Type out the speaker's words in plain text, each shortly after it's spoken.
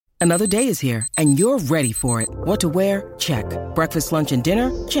Another day is here, and you're ready for it. What to wear? Check. Breakfast, lunch, and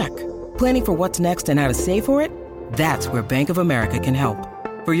dinner? Check. Planning for what's next and how to save for it? That's where Bank of America can help.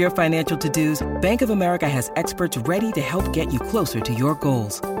 For your financial to-dos, Bank of America has experts ready to help get you closer to your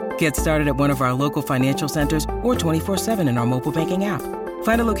goals. Get started at one of our local financial centers or 24/7 in our mobile banking app.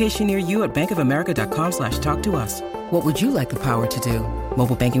 Find a location near you at bankofamerica.com/talktous. What would you like the power to do?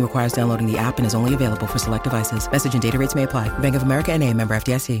 Mobile banking requires downloading the app and is only available for select devices. Message and data rates may apply. Bank of America N.A., member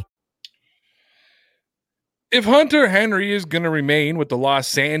FDIC. If Hunter Henry is going to remain with the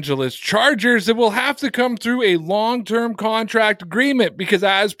Los Angeles Chargers, it will have to come through a long-term contract agreement because,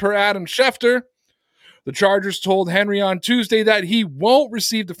 as per Adam Schefter, the Chargers told Henry on Tuesday that he won't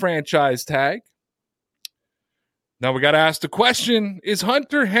receive the franchise tag. Now we got to ask the question, is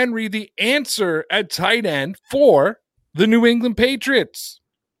Hunter Henry the answer at tight end for the New England Patriots?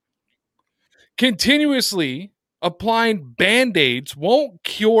 Continuously applying Band-Aids won't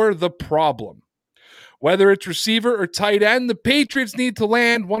cure the problem. Whether it's receiver or tight end, the Patriots need to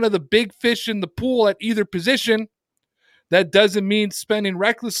land one of the big fish in the pool at either position. That doesn't mean spending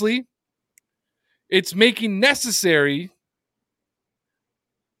recklessly. It's making necessary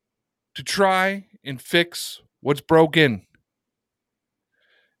to try and fix what's broken.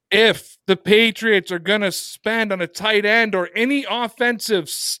 If the Patriots are going to spend on a tight end or any offensive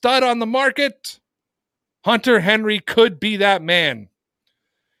stud on the market, Hunter Henry could be that man.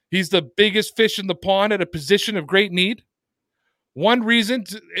 He's the biggest fish in the pond at a position of great need. One reason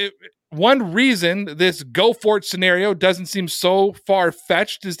this go for it scenario doesn't seem so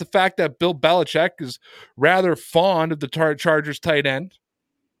far-fetched is the fact that Bill Belichick is rather fond of the Chargers tight end.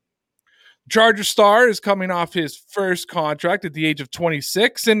 Charger star is coming off his first contract at the age of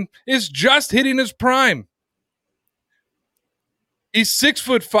 26 and is just hitting his prime. He's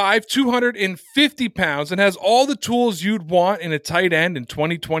 6'5", 250 pounds, and has all the tools you'd want in a tight end in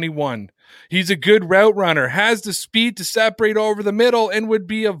 2021. He's a good route runner, has the speed to separate over the middle, and would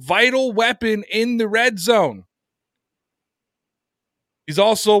be a vital weapon in the red zone. He's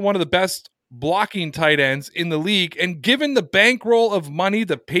also one of the best blocking tight ends in the league, and given the bankroll of money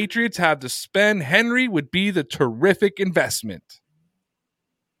the Patriots have to spend, Henry would be the terrific investment.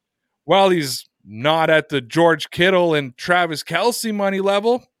 While he's not at the George Kittle and Travis Kelce money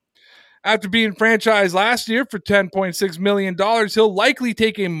level, after being franchised last year for $10.6 million, he'll likely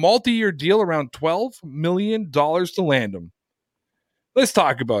take a multi-year deal around $12 million to land him. Let's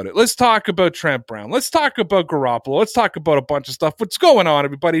talk about it. Let's talk about Trent Brown. Let's talk about Garoppolo. Let's talk about a bunch of stuff. What's going on,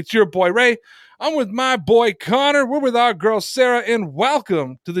 everybody? It's your boy, Ray. I'm with my boy, Connor. We're with our girl, Sarah, and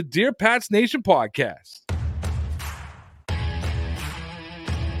welcome to the Dear Pats Nation podcast.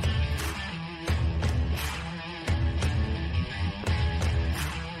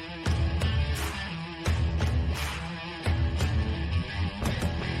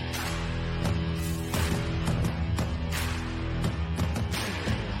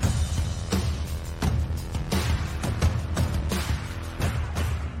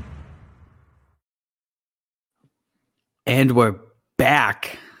 And we're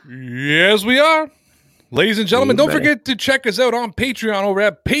back. Yes, we are. Ladies and gentlemen, don't forget to check us out on Patreon over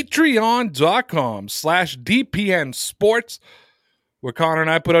at patreon.com/DPN Sports, where Connor and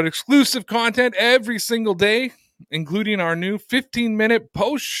I put out exclusive content every single day, including our new 15-minute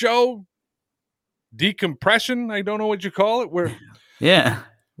post-show decompression. I don't know what you call it.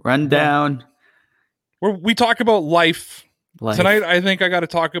 Rundown. Where we talk about life. Tonight, I think I got to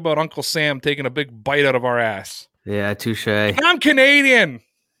talk about Uncle Sam taking a big bite out of our ass. Yeah, touche. I'm Canadian.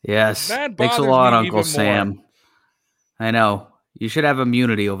 Yes. That thanks a bothers lot, me Uncle even Sam. more. I know. You should have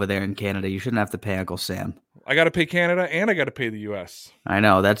immunity over there in Canada. You shouldn't have to pay Uncle Sam. I got to pay Canada and I got to pay the U.S. I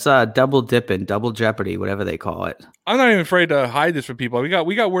know. That's double dipping, double jeopardy, whatever they call it. I'm not even afraid to hide this from people. We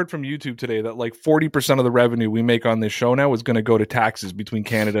got word from YouTube today that like 40% of the revenue we make on this show now is going to go to taxes between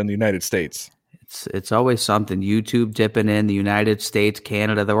Canada and the United States. It's always something. YouTube dipping in, the United States,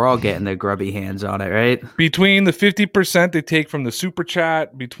 Canada, they're all getting their grubby hands on it, right? Between the 50% they take from the super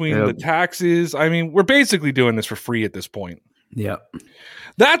chat, between the taxes, I mean, we're basically doing this for free at this point. Yep.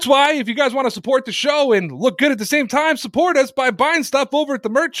 That's why if you guys want to support the show and look good at the same time, support us by buying stuff over at the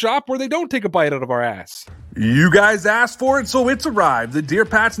merch shop where they don't take a bite out of our ass. You guys asked for it, so it's arrived. The Dear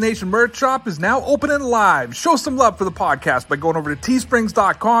Pats Nation merch shop is now open and live. Show some love for the podcast by going over to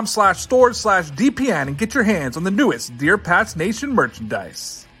teesprings.com/stores/DPN and get your hands on the newest Dear Pats Nation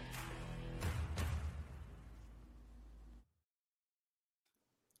merchandise.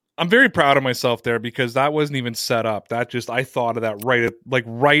 I'm very proud of myself there because that wasn't even set up. That just, I thought of that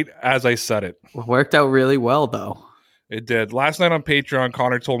right as I said it. It worked out really well, though. It did. Last night on Patreon,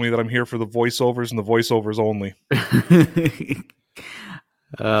 Connor told me that I'm here for the voiceovers and the voiceovers only.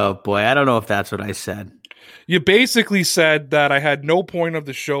 Oh boy, I don't know if that's what I said. You basically said that I had no point of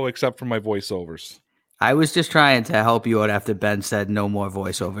the show except for my voiceovers. I was just trying to help you out after Ben said no more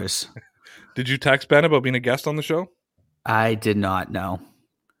voiceovers. Did you text Ben about being a guest on the show? I did not know.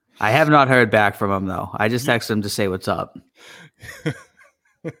 I have not heard back from him though. I just texted him to say what's up.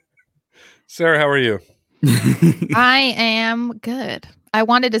 Sarah, how are you? I am good. I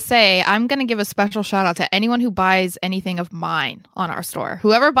wanted to say I'm going to give a special shout out to anyone who buys anything of mine on our store.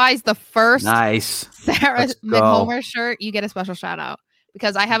 Whoever buys the first Nice Sarah Let's go. McHomer shirt, you get a special shout out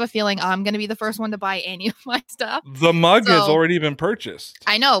because I have a feeling I'm going to be the first one to buy any of my stuff. The mug has already been purchased.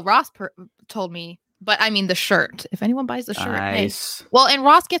 I know Ross told me, but I mean the shirt. If anyone buys the shirt, nice. hey. Well, and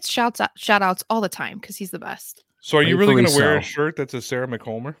Ross gets shout outs all the time because he's the best. So are you really going to wear a so. shirt that's a Sarah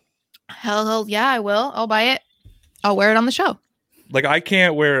McHomer? Hell yeah, I will. I'll buy it. I'll wear it on the show. Like, I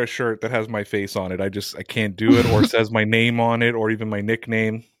can't wear a shirt that has my face on it. I can't do it, or says my name on it, or even my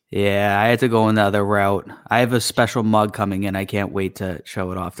nickname. Yeah, I had to go another route. I have a special mug coming in. I can't wait to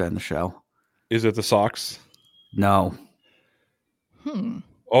show it off during the show. Is it the socks? No.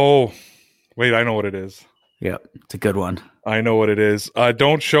 Oh, wait, I know what it is. Yep, it's a good one. I know what it is.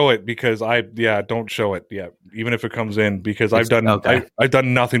 Don't show it because don't show it. Yeah, even if it comes in because I've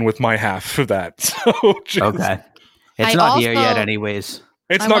done nothing with my half of that. So okay. It's not here yet anyways.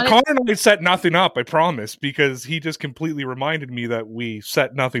 It's not. Connor and I set nothing up, I promise, because he just completely reminded me that we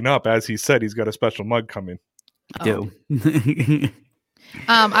set nothing up. As he said, he's got a special mug coming. Do.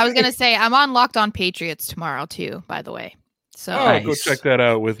 I was going to say, I'm on Locked On Patriots tomorrow too, by the way. So nice. Go check that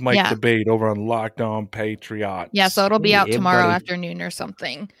out with Mike Debate over on Locked On Patriots. Yeah, so it'll be out tomorrow afternoon or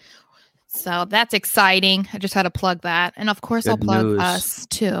something. So that's exciting. I just had to plug that. And of course, I'll plug us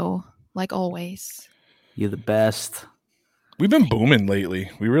too, like always. You're the best. We've been booming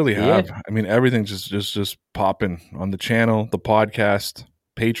lately. We really have. Yeah. I mean, everything's just popping on the channel, the podcast,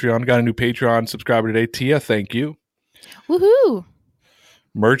 Patreon. Got a new Patreon subscriber today. Tia, thank you. Woohoo.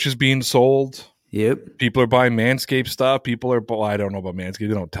 Merch is being sold. Yep. People are buying Manscaped stuff. I don't know about Manscaped.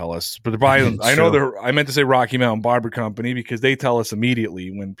 They don't tell us. But they're buying, I meant to say Rocky Mountain Barber Company because they tell us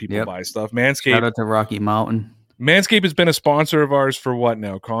immediately when people buy stuff. Manscaped. Shout out to Rocky Mountain. Manscaped has been a sponsor of ours for what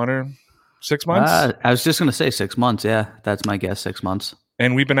now, Connor? 6 months? I was just going to say 6 months. Yeah, that's my guess. 6 months.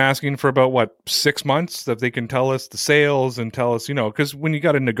 And we've been asking for about, 6 months that they can tell us the sales and tell us, because when you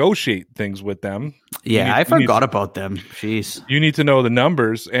got to negotiate things with them. Yeah, I forgot about them. Jeez. You need to know the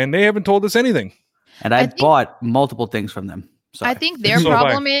numbers, and they haven't told us anything. And I bought multiple things from them. Sorry. I think their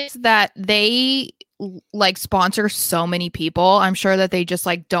problem is that they sponsor so many people. I'm sure that they just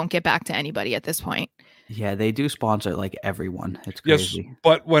don't get back to anybody at this point. Yeah, they do sponsor everyone. It's crazy. Yes,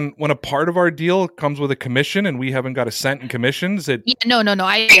 but when a part of our deal comes with a commission and we haven't got a cent in commissions, no.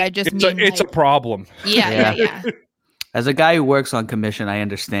 I just mean it's a problem. Yeah. As a guy who works on commission, I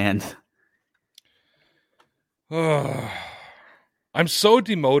understand. I'm so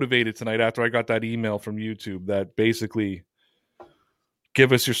demotivated tonight after I got that email from YouTube that basically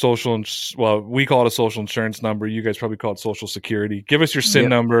give us your we call it a social insurance number. You guys probably call it social security. Give us your SIN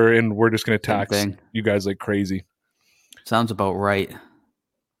number and we're just going to tax you guys like crazy. Sounds about right.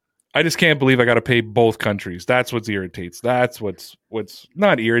 I just can't believe I got to pay both countries. That's what irritates. That's what's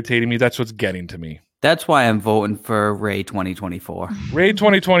not irritating me. That's what's getting to me. That's why I'm voting for Ray 2024. Ray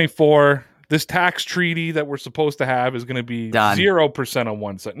 2024. This tax treaty that we're supposed to have is going to be 0% on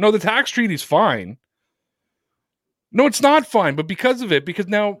one side. No, the tax treaty is fine. No, it's not fine. But because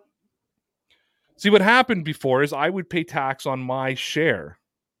now, see what happened before is I would pay tax on my share.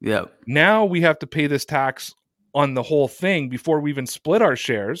 Yeah. Now we have to pay this tax on the whole thing before we even split our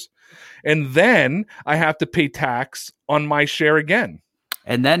shares. And then I have to pay tax on my share again.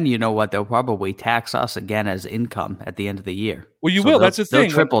 And then you know what? They'll probably tax us again as income at the end of the year. Well, you will. That's the thing.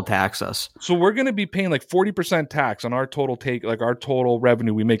 They'll triple tax us. So we're going to be paying 40% tax on our total our total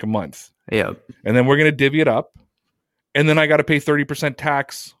revenue we make a month. Yeah. And then we're going to divvy it up. And then I got to pay 30%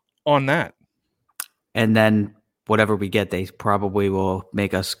 tax on that. And then whatever we get, they probably will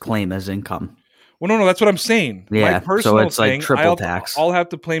make us claim as income. Well, no, that's what I'm saying. Yeah, my personal so it's thing, triple tax. I'll have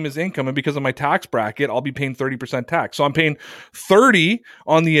to claim as income, and because of my tax bracket, I'll be paying 30% tax. So I'm paying 30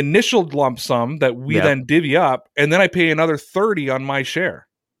 on the initial lump sum that we then divvy up, and then I pay another 30 on my share.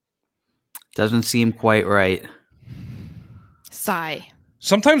 Doesn't seem quite right. Sigh.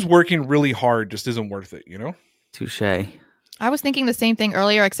 Sometimes working really hard just isn't worth it, Touche. I was thinking the same thing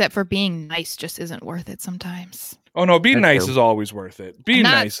earlier, except for being nice just isn't worth it sometimes. Oh, no, being nice is always worth it. Being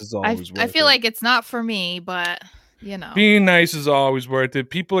nice is always worth it. I feel like it's not for me, but, Being nice is always worth it.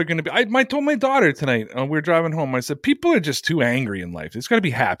 People are going to be... I told my daughter tonight, we were driving home, I said, people are just too angry in life. It's got to be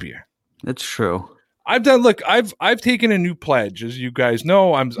happier. That's true. I've taken a new pledge, as you guys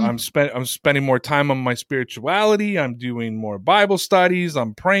know. I'm spending more time on my spirituality. I'm doing more Bible studies.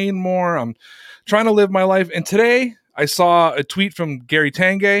 I'm praying more. I'm trying to live my life. And today I saw a tweet from Gary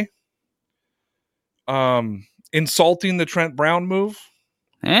Tanguay, insulting the Trent Brown move.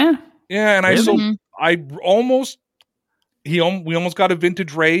 Yeah. Yeah, and Really? we almost got a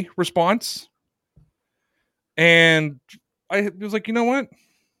vintage Ray response. And I was like, you know what?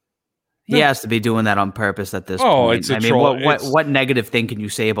 He has to be doing that on purpose at this point. It's a troll. What negative thing can you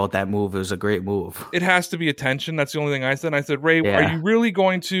say about that move? It was a great move. It has to be attention. That's the only thing I said. And I said, Ray, Yeah. are you really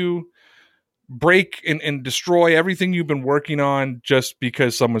going to break and destroy everything you've been working on just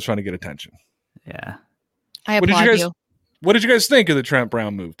because someone's trying to get attention? Yeah. I applaud you. What did you guys think of the Trent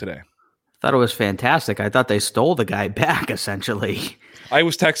Brown move today? Thought it was fantastic. I thought they stole the guy back, essentially. I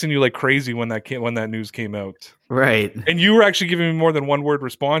was texting you like crazy when that news came out. Right. And you were actually giving me more than one word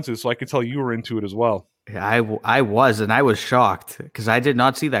responses, so I could tell you were into it as well. I was, and I was shocked because I did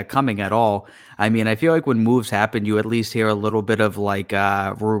not see that coming at all. I mean, I feel like when moves happen, you at least hear a little bit of like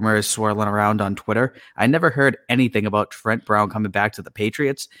rumors swirling around on Twitter. I never heard anything about Trent Brown coming back to the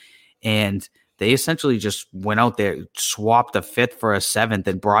Patriots, and they essentially just went out there, swapped a 5th for a 7th,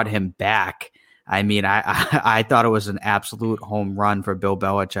 and brought him back. I mean, I thought it was an absolute home run for Bill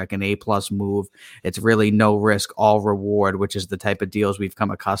Belichick, an A+ move. It's really no risk, all reward, which is the type of deals we've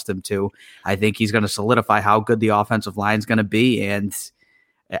come accustomed to. I think he's going to solidify how good the offensive line is going to be, and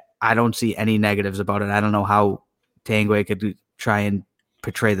I don't see any negatives about it. I don't know how Tanguay could try and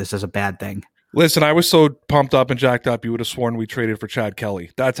portray this as a bad thing. Listen, I was so pumped up and jacked up, you would have sworn we traded for Chad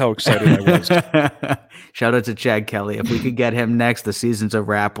Kelly. That's how excited I was. Shout out to Chad Kelly. If we could get him next, the season's a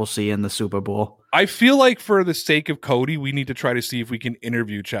wrap. We'll see you in the Super Bowl. I feel like for the sake of Cody, we need to try to see if we can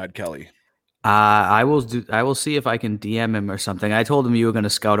interview Chad Kelly. I will see if I can DM him or something. I told him you were going to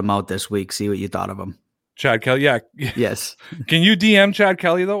scout him out this week, see what you thought of him. Chad Kelly, yeah. Yes. Can you DM Chad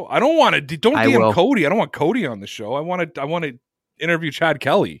Kelly though? I don't want to. Don't DM Cody. I don't want Cody on the show. I want to interview Chad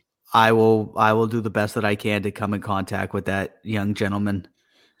Kelly. I will do the best that I can to come in contact with that young gentleman.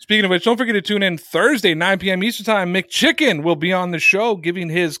 Speaking of which, don't forget to tune in Thursday, 9 p.m. Eastern Time. McChicken will be on the show giving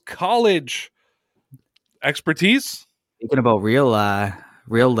his college expertise. Speaking about real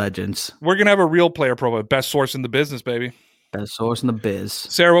legends. We're going to have a real player profile. Best source in the business, baby. Best source in the biz.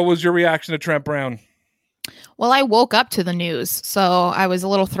 Sarah, what was your reaction to Trent Brown? Well, I woke up to the news, so I was a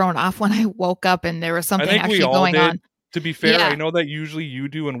little thrown off when I woke up and there was something actually going on. To be fair, yeah. I know that usually you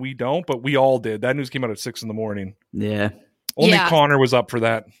do and we don't, but we all did. That news came out at 6 a.m. Yeah. Only Connor was up for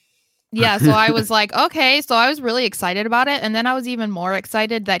that. Yeah, so I was like, okay. So I was really excited about it. And then I was even more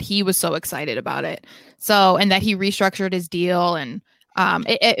excited that he was so excited about it. So, and that he restructured his deal. And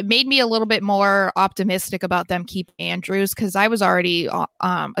it made me a little bit more optimistic about them keeping Andrews, because I was already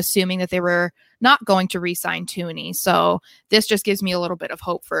assuming that they were not going to re-sign Tooney. So this just gives me a little bit of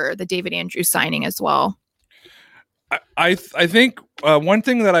hope for the David Andrews signing as well. I think one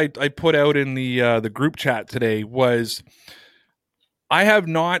thing that I put out in the group chat today was I have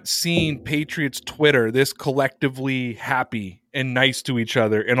not seen Patriots Twitter this collectively happy and nice to each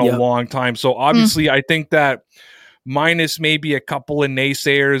other in a long time. So obviously I think that minus maybe a couple of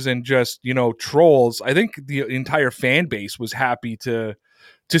naysayers and just, trolls, I think the entire fan base was happy to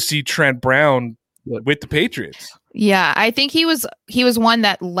see Trent Brown with the Patriots. Yeah, I think he was one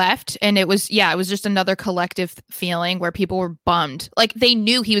that left, and it was just another collective feeling where people were bummed. Like they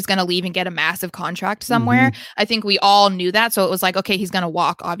knew he was going to leave and get a massive contract somewhere. Mm-hmm. I think we all knew that. So it was like, okay, he's going to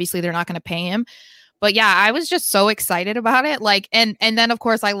walk. Obviously, they're not going to pay him. But yeah, I was just so excited about it. Like, and then of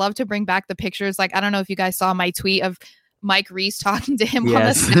course, I love to bring back the pictures. Like, I don't know if you guys saw my tweet of Mike Reese talking to him on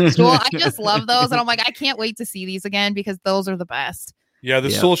the step stool. I just love those, and I'm like, I can't wait to see these again because those are the best. Yeah,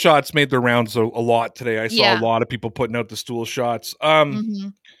 the stool shots made their rounds a lot today. I saw a lot of people putting out the stool shots. Yeah,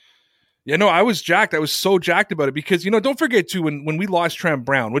 no, I was jacked. I was so jacked about it because, don't forget too, when we lost Trent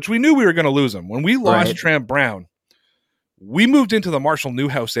Brown, which we knew we were going to lose him. When we lost Trent Brown, we moved into the Marshall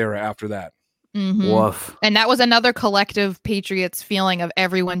Newhouse era after that. Mm-hmm. Woof. And that was another collective Patriots feeling of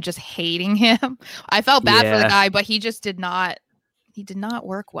everyone just hating him. I felt bad for the guy, but he just did not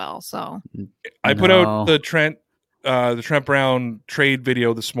work well. So I put out the Trent Brown trade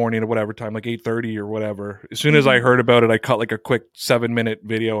video this morning at whatever time, like 8:30 or whatever. As soon as I heard about it, I cut like a quick 7-minute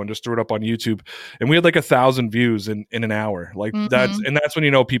video and just threw it up on YouTube. And we had like 1,000 views in an hour. Like that's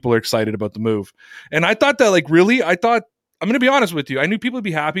when people are excited about the move. And I thought that I thought I'm going to be honest with you. I knew people would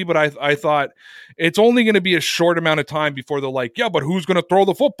be happy, but I thought it's only going to be a short amount of time before they're like, yeah, but who's going to throw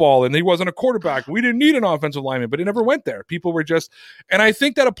the football? And he wasn't a quarterback. We didn't need an offensive lineman, but it never went there. People were just, and I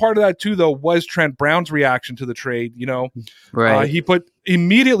think that a part of that too, though, was Trent Brown's reaction to the trade. You know, Right. He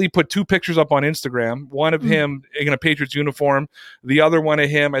immediately put 2 pictures up on Instagram, one of him in a Patriots uniform, the other one of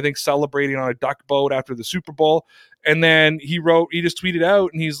him, I think, celebrating on a duck boat after the Super Bowl. And then he just tweeted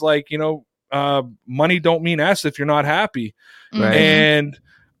out and he's like, you know, money don't mean S if you're not happy. Right. And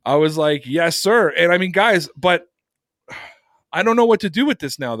I was like, yes, sir. And I mean, guys, but I don't know what to do with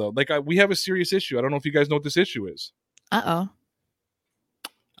this now, though. Like, we have a serious issue. I don't know if you guys know what this issue is.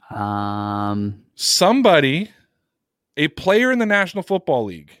 Somebody, a player in the National Football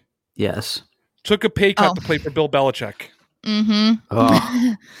League, Yes. took a pay cut to play for Bill Belichick.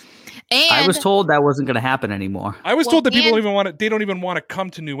 Oh. And I was told that wasn't going to happen anymore. I was told that people don't even want to come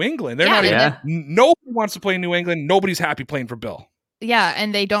to New England. They're not even. Nobody wants to play in New England. Nobody's happy playing for Bill. Yeah,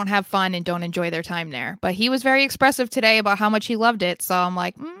 and they don't have fun and don't enjoy their time there. But he was very expressive today about how much he loved it. So I'm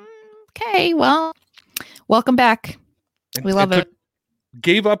like, okay, well, welcome back. We love it.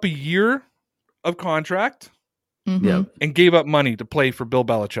 Gave up a year of contract Yep. and gave up money to play for Bill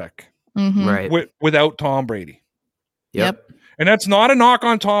Belichick. Right. Without Tom Brady. Yep. And that's not a knock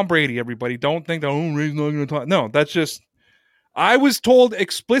on Tom Brady, everybody. Don't think that, Brady's not going to talk. No, that's just, I was told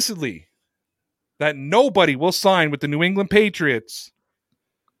explicitly that nobody will sign with the New England Patriots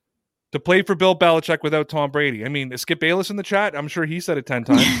to play for Bill Belichick without Tom Brady. I mean, is Skip Bayless in the chat? I'm sure he said it 10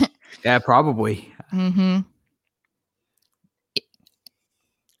 times. Yeah, probably.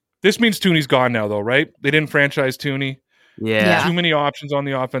 This means Tooney's gone now, though, right? They didn't franchise Tooney. Yeah. Too many options on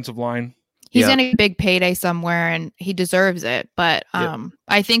the offensive line. He's in a big payday somewhere, and he deserves it. But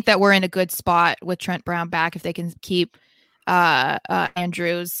I think that we're in a good spot with Trent Brown back if they can keep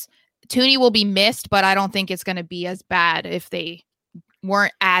Andrews. Tooney will be missed, but I don't think it's going to be as bad if they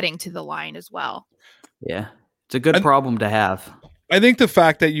weren't adding to the line as well. Yeah. It's a good problem to have. I think the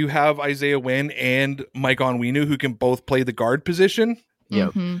fact that you have Isaiah Wynn and Mike Onwenu who can both play the guard position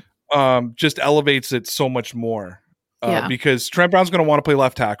just elevates it so much more. Because Trent Brown's going to want to play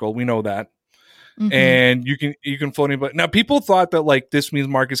left tackle. We know that. And you can float in. But now people thought that like this means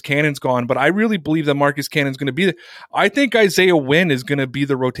Marcus Cannon's gone, but I really believe that Marcus Cannon's going to be there. I think Isaiah Wynn is going to be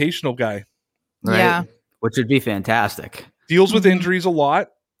the rotational guy. Right? Yeah. Which would be fantastic. Deals with injuries a lot.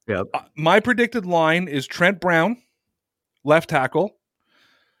 Yep. My predicted line is Trent Brown, left tackle,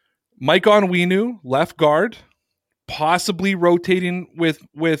 Mike Onwenu, left guard, possibly rotating with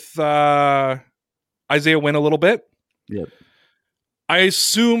Isaiah Wynn a little bit. Yep. I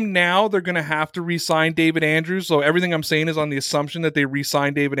assume now they're going to have to re-sign David Andrews. So everything I'm saying is on the assumption that they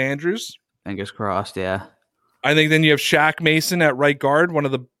re-sign David Andrews. Fingers crossed, yeah. I think then you have Shaq Mason at right guard, one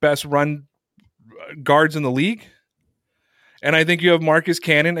of the best run guards in the league. And I think you have Marcus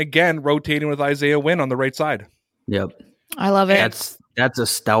Cannon, again, rotating with Isaiah Wynn on the right side. Yep. I love it. That's a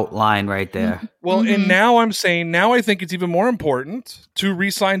stout line right there. Well, and now I'm saying, I think it's even more important to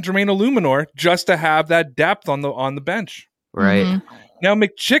re-sign Jermaine Illuminor just to have that depth on the bench. Right. Now,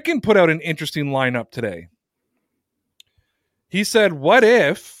 McChicken put out an interesting lineup today. He said, what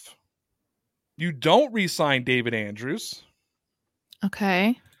if you don't re-sign David Andrews?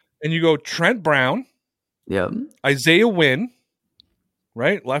 Okay. And you go Trent Brown, Yep. Isaiah Wynn,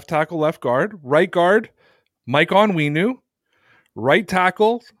 right? Left tackle, left guard. Right guard, Mike Onwenu. Right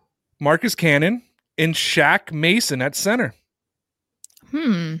tackle, Marcus Cannon. And Shaq Mason at center.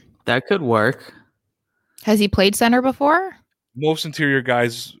 That could work. Has he played center before? Most interior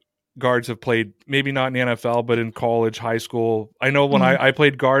guards have played, maybe not in the NFL, but in college, high school. I know when I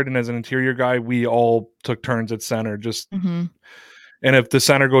played guard, and as an interior guy, we all took turns at center. And if the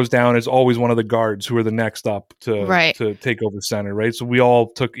center goes down, it's always one of the guards who are the next up to take over center, right? So we all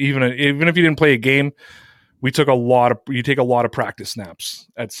took, even if you didn't play a game, you take a lot of practice snaps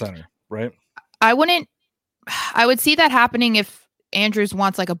at center, right? I would see that happening if Andrews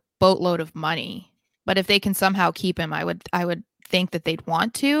wants like a boatload of money. But if they can somehow keep him, I would think that they'd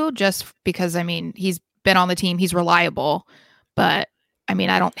want to, just because, I mean, he's been on the team, he's reliable. But I mean,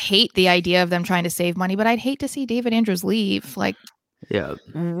 I don't hate the idea of them trying to save money, but I'd hate to see David Andrews leave. Like, yeah.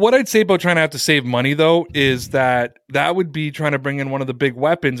 What I'd say about trying to have to save money, though, is that would be trying to bring in one of the big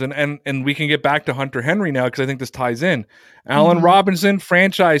weapons. And we can get back to Hunter Henry now, because I think this ties in. Allen Robinson,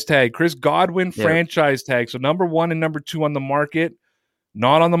 franchise tag. Chris Godwin, franchise tag. So number 1 and number 2 on the market,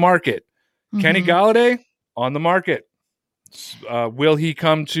 not on the market. Kenny Galladay, on the market. Will he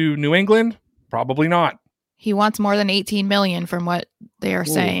come to New England? Probably not. He wants more than $18 million from what they are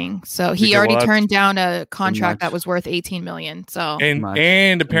saying. So he already turned down a contract that was worth $18 million. So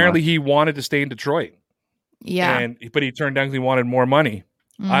and apparently he wanted to stay in Detroit. Yeah. But he turned down because he wanted more money.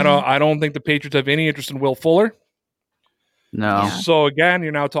 Mhm. I don't think the Patriots have any interest in Will Fuller. No. Yeah. So again,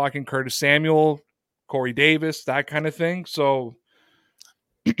 you're now talking Curtis Samuel, Corey Davis, that kind of thing. So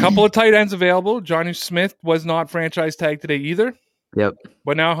a couple of tight ends available. Johnny Smith was not franchise tagged today either. Yep.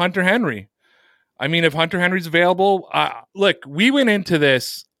 But now Hunter Henry. I mean, if Hunter Henry's available, look, we went into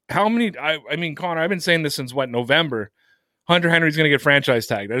this. How many? I mean, Connor, I've been saying this since November. Hunter Henry's going to get franchise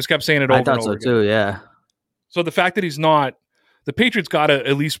tagged. I just kept saying it over I thought and over so again. too. Yeah. So the fact that he's not, the Patriots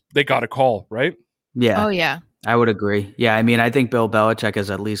they got a call, right? Yeah. Oh yeah. I would agree. Yeah, I mean, I think Bill Belichick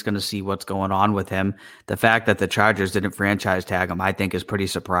is at least going to see what's going on with him. The fact that the Chargers didn't franchise tag him, I think, is pretty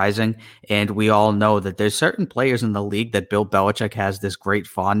surprising. And we all know that there's certain players in the league that Bill Belichick has this great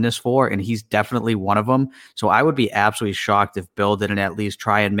fondness for, and he's definitely one of them. So I would be absolutely shocked if Bill didn't at least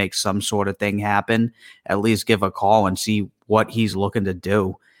try and make some sort of thing happen, at least give a call and see what he's looking to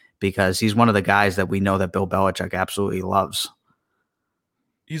do, because he's one of the guys that we know that Bill Belichick absolutely loves.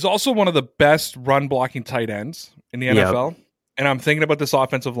 He's also one of the best run blocking tight ends in the NFL. And I'm thinking about this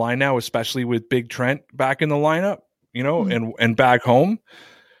offensive line now, especially with Big Trent back in the lineup, and back home.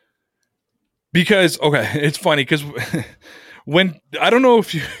 Because, it's funny because when I don't know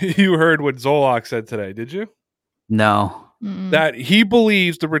if you heard what Zolak said today, did you? No. That he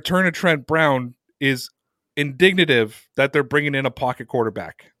believes the return of Trent Brown is indignative that they're bringing in a pocket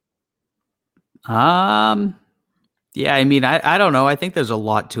quarterback. Yeah, I mean, I don't know. I think there's a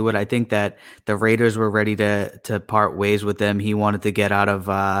lot to it. I think that the Raiders were ready to part ways with him. He wanted to get out of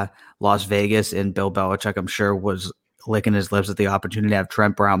Las Vegas, and Bill Belichick, I'm sure, was licking his lips at the opportunity to have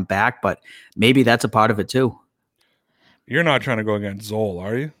Trent Brown back, but maybe that's a part of it too. You're not trying to go against Zol,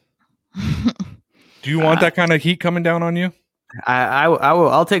 are you? Do you want that kind of heat coming down on you?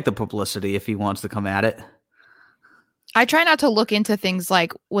 I'll take the publicity if he wants to come at it. I try not to look into things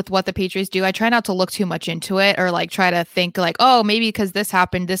like with what the Patriots do. I try not to look too much into it or like try to think like, oh, maybe because this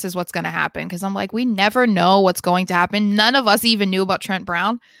happened, this is what's going to happen. Because I'm like, we never know what's going to happen. None of us even knew about Trent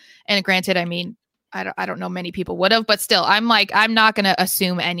Brown. And granted, I mean, I don't know many people would have, but still, I'm like, I'm not going to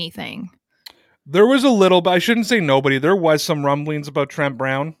assume anything. There was a little, but I shouldn't say nobody. There was some rumblings about Trent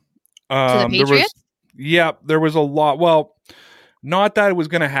Brown. To the Patriots? There was a lot. Well, not that it was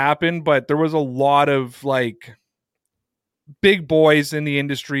going to happen, but there was a lot of like big boys in the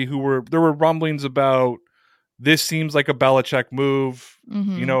industry there were rumblings about this seems like a Belichick move.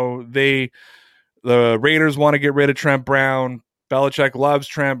 Mm-hmm. The Raiders want to get rid of Trent Brown. Belichick loves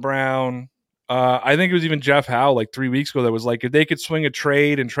Trent Brown. I think it was even Jeff Howe like 3 weeks ago that was like, if they could swing a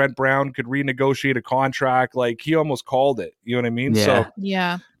trade and Trent Brown could renegotiate a contract, like he almost called it. You know what I mean? Yeah. So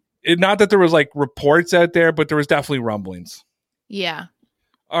yeah. Not that there was like reports out there, but there was definitely rumblings. Yeah.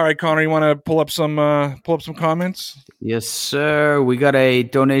 All right, Connor, you want to pull up some comments? Yes, sir. We got a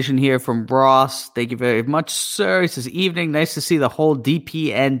donation here from Ross. Thank you very much, sir. He says, evening. Nice to see the whole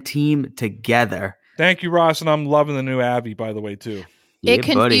DPN team together. Thank you, Ross. And I'm loving the new Abby, by the way, too. It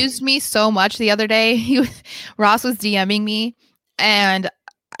confused me so much the other day. Ross was DMing me and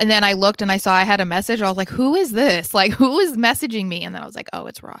then I looked and I saw I had a message. I was like, who is this? Like, who is messaging me? And then I was like, oh,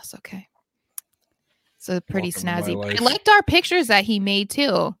 it's Ross. Okay. So pretty snazzy. I liked our pictures that he made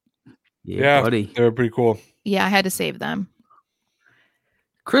too. Yeah, buddy. They were pretty cool. Yeah, I had to save them.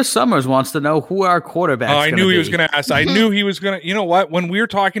 Chris Summers wants to know who our quarterback is. I knew he was going to ask. I knew he was going to. You know what? When we were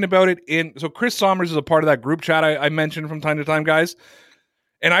talking about it so Chris Summers is a part of that group chat I mentioned from time to time, guys.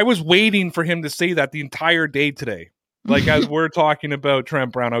 And I was waiting for him to say that the entire day today. Like as we're talking about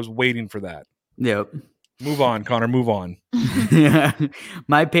Trent Brown, I was waiting for that. Yep. Move on, Connor. Move on.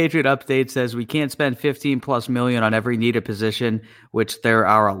 My Patriot update says we can't spend 15 plus million on every needed position, which there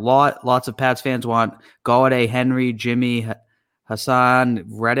are a lot. Lots of Pats fans want Galladay, Henry, Jimmy, Hassan,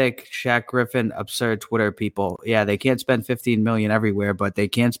 Reddick, Shaq Griffin, absurd Twitter people. Yeah, they can't spend 15 million everywhere, but they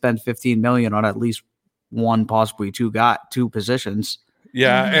can spend 15 million on at least one, possibly two positions.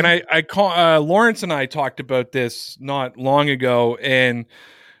 Yeah, and I call Lawrence and I talked about this not long ago, and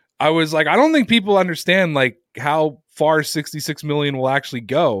I was like, I don't think people understand like how far 66 million will actually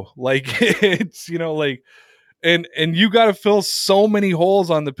go. Like it's, like, and you got to fill so many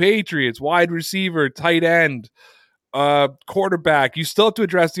holes on the Patriots, wide receiver, tight end, quarterback. You still have to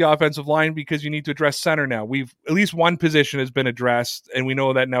address the offensive line because you need to address center now. At least one position has been addressed, and we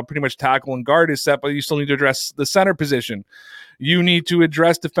know that now pretty much tackle and guard is set, but you still need to address the center position. You need to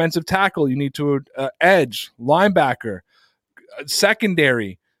address defensive tackle. You need to edge, linebacker,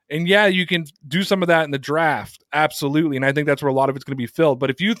 secondary. And yeah, you can do some of that in the draft. Absolutely. And I think that's where a lot of it's going to be filled. But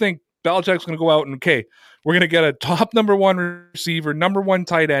if you think Belichick's going to go out and, okay, we're going to get a top number one receiver, number one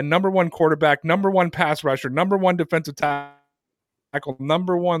tight end, number one quarterback, number one pass rusher, number one defensive tackle,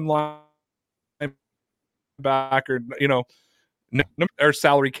 number one linebacker, back or or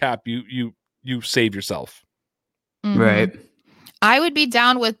salary cap, you save yourself. Right. I would be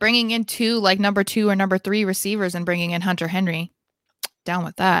down with bringing in 2 like number 2 or number 3 receivers and bringing in Hunter Henry. Down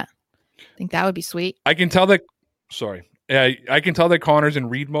with that. I think that would be sweet. I can tell that. Sorry. I can tell that Connor's in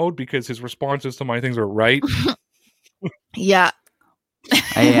read mode because his responses to my things are right. Yeah.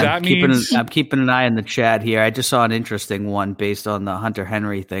 I am. I'm keeping an eye on the chat here. I just saw an interesting one based on the Hunter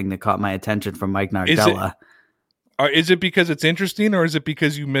Henry thing that caught my attention from Mike Nardella. Is it because it's interesting, or is it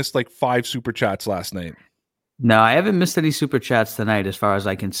because you missed like 5 super chats last night? No, I haven't missed any super chats tonight as far as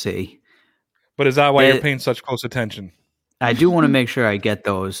I can see. But is that why you're paying such close attention? I do want to make sure I get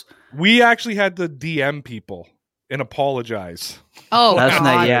those. We actually had to DM people and apologize. Oh, last God.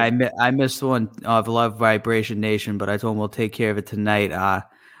 night, yeah, I missed one of Love Vibration Nation, but I told him we'll take care of it tonight.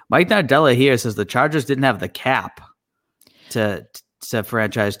 Mike Nardella here says the Chargers didn't have the cap to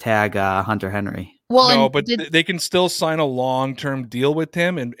franchise tag Hunter Henry. Well, no, but they can still sign a long-term deal with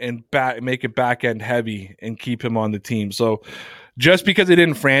him and make it back-end heavy and keep him on the team. So just because they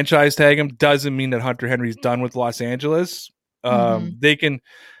didn't franchise tag him doesn't mean that Hunter Henry's done with Los Angeles.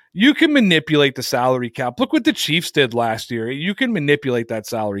 You can manipulate the salary cap. Look what the Chiefs did last year. You can manipulate that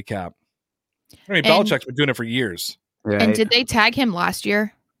salary cap. I mean, Belichick's been doing it for years. Right. And did they tag him last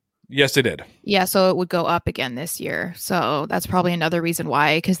year? Yes, they did. Yeah, so it would go up again this year. So that's probably another reason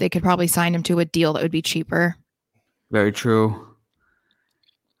why, because they could probably sign him to a deal that would be cheaper. Very true.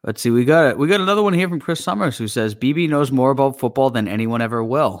 Let's see. We got another one here from Chris Summers who says BB knows more about football than anyone ever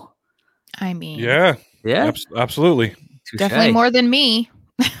will. I mean, yeah, absolutely, Touché. Definitely more than me.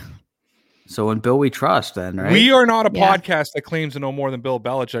 So in Bill we trust, then, right? We are not a podcast that claims to know more than Bill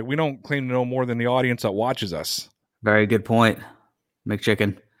Belichick. We don't claim to know more than the audience that watches us. Very good point,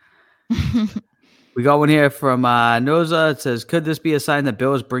 McChicken. We got one here from Noza. It says, could this be a sign that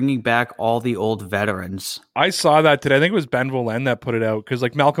Bill is bringing back all the old veterans? I saw that today. I think it was Ben Volen that put it out because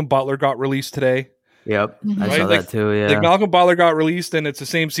like Malcolm Butler got released today. Yep, I saw that too. Yeah, like Malcolm Butler got released, and it's the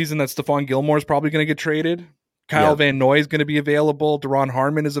same season that Stephon Gilmore is probably going to get traded. Kyle Van Noy is going to be available. Deron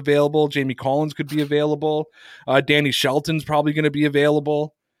Harmon is available. Jamie Collins could be available. Danny Shelton's probably going to be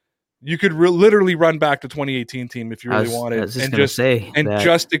available. You could literally run back to 2018 team if you really wanted,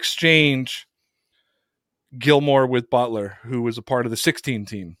 just exchange Gilmore with Butler, who was a part of the 16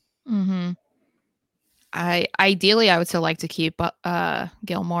 team. Mm-hmm. Ideally, I would still like to keep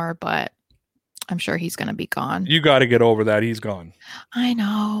Gilmore, but I'm sure he's going to be gone. You got to get over that. He's gone. I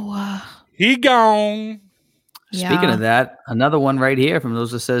know. He gone. Speaking of that, another one right here from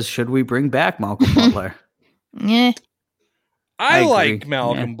those that says, should we bring back Malcolm Butler? Yeah. I like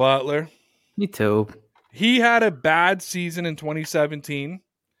Malcolm Butler. Me too. He had a bad season in 2017.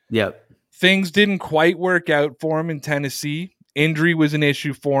 Yep. Things didn't quite work out for him in Tennessee. Injury was an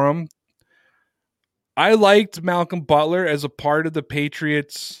issue for him. I liked Malcolm Butler as a part of the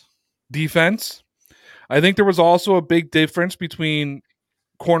Patriots defense. I think there was also a big difference between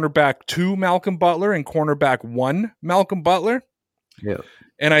cornerback 2 Malcolm Butler and cornerback 1 Malcolm Butler. Yeah.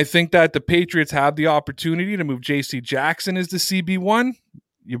 And I think that the Patriots have the opportunity to move J.C. Jackson as the CB1.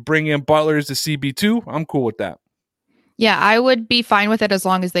 You bring in Butler as the CB2. I'm cool with that. Yeah, I would be fine with it as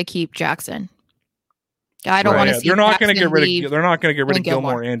long as they keep Jackson. I don't want to see. They're not going to get rid of. They're not going to get rid of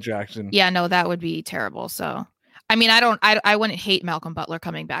Gilmore and Jackson. Yeah, no, that would be terrible. So, I mean, I wouldn't hate Malcolm Butler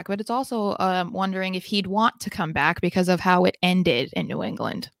coming back, but it's also wondering if he'd want to come back because of how it ended in New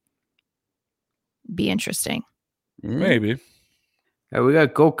England. Be interesting. Maybe. All right, we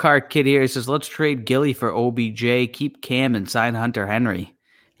got Go Kart Kid here. He says, let's trade Gilly for OBJ, keep Cam, and sign Hunter Henry.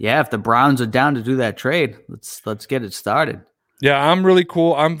 Yeah, if the Browns are down to do that trade, let's get it started. Yeah, I'm really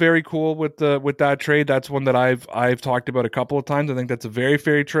cool. I'm very cool with that trade. That's one that I've talked about a couple of times. I think that's a very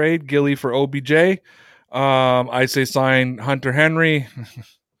fair trade. Gilly for OBJ. I say sign Hunter Henry.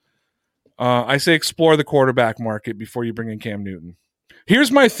 I say explore the quarterback market before you bring in Cam Newton.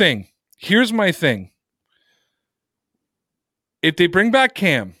 Here's my thing. If they bring back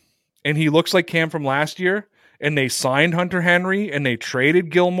Cam and he looks like Cam from last year and they signed Hunter Henry and they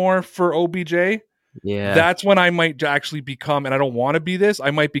traded Gilmore for OBJ, that's when I might actually become, and I don't want to be this, I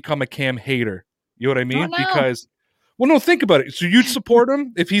might become a Cam hater. You know what I mean? Oh, no. Because, well, no, think about it. So you'd support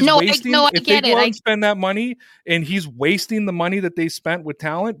him if he's wasting, if they go out and spend that money and he's wasting the money that they spent with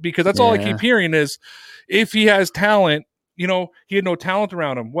talent? Because that's all I keep hearing is if he has talent, you know, he had no talent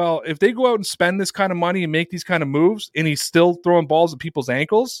around him. Well, if they go out and spend this kind of money and make these kind of moves and he's still throwing balls at people's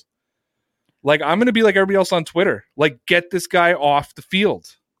ankles, like I'm going to be like everybody else on Twitter, like get this guy off the field.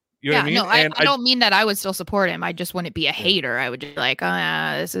 You know what I mean? No, I don't mean that I would still support him. I just wouldn't be a hater. I would just be like,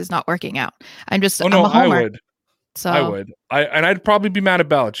 this is not working out. I'm a homer. I would. So I would. I'd probably be mad at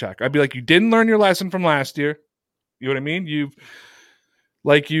Belichick. I'd be like, you didn't learn your lesson from last year. You know what I mean? You've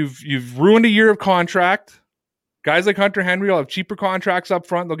ruined a year of contract. Guys like Hunter Henry will have cheaper contracts up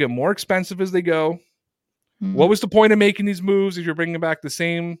front. They'll get more expensive as they go. What was the point of making these moves if you're bringing back the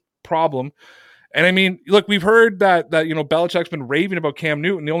same problem? And I mean, look, we've heard that Belichick's been raving about Cam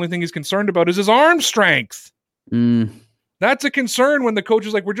Newton. The only thing he's concerned about is his arm strength. That's a concern when the coach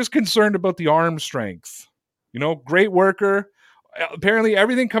is like, we're just concerned about the arm strength. Great worker. Apparently,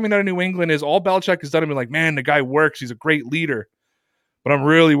 everything coming out of New England is all Belichick has done. And been like, man, the guy works. He's a great leader. But I'm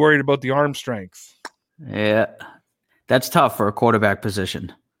really worried about the arm strength. Yeah, that's tough for a quarterback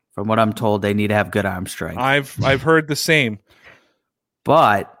position. From what I'm told, they need to have good arm strength. I've heard the same.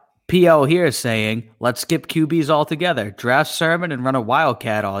 But PL here is saying, let's skip QBs altogether. Draft Sermon and run a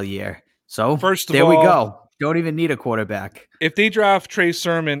Wildcat all year. So First of there all, we go. Don't even need a quarterback. If they draft Trey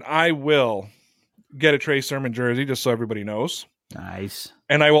Sermon, I will get a Trey Sermon jersey just so everybody knows. Nice.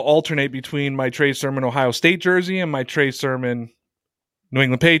 And I will alternate between my Trey Sermon Ohio State jersey and my Trey Sermon New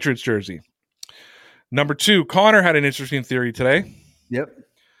England Patriots jersey. Number 2, Connor had an interesting theory today. Yep.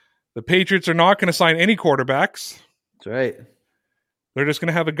 The Patriots are not going to sign any quarterbacks. That's right. They're just going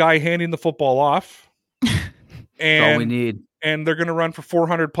to have a guy handing the football off. And That's all we need. And they're going to run for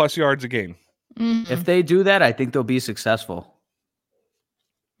 400 plus yards a game. If they do that, I think they'll be successful.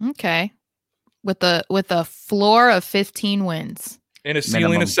 Okay. With a floor of 15 wins. And a ceiling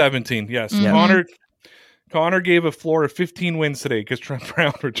Minimum. of 17. Yes. Mhm. Connor gave a floor of 15 wins today because Trent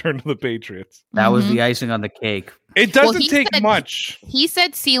Brown returned to the Patriots. That was the icing on the cake. It doesn't he take said- much. He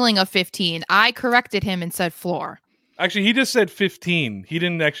said ceiling of 15. I corrected him and said floor. Actually, he just said 15. He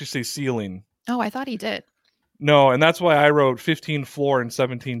didn't actually say ceiling. Oh, I thought he did. No, and that's why I wrote 15 floor and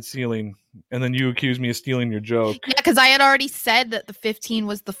 17 ceiling. And then you accused me of stealing your joke. Yeah, because I had already said that the 15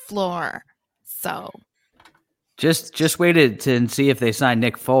 was the floor. So Just waited to see if they sign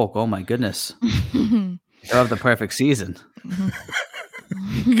Nick Folk. Oh my goodness. They'll have the perfect season.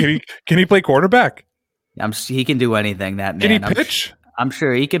 Can he play quarterback? He can do anything, that man. Can he pitch? I'm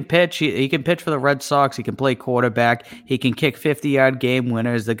sure he can pitch. He can pitch for the Red Sox. He can play quarterback. He can kick 50-yard game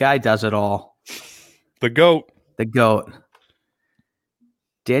winners. The guy does it all. The GOAT. The GOAT.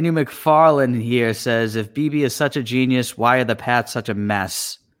 Daniel McFarland here says, if BB is such a genius, why are the Pats such a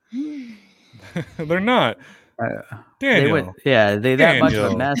mess? They're not. Daniel. They that much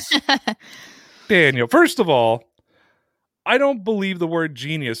of a Daniel. mess. Daniel. First of all, I don't believe the word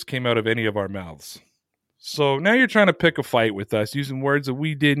genius came out of any of our mouths. So now you're trying to pick a fight with us using words that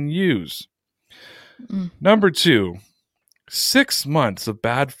we didn't use. Number 2, 6 months of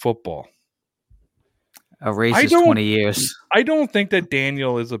bad football. A racist 20 years. I don't think that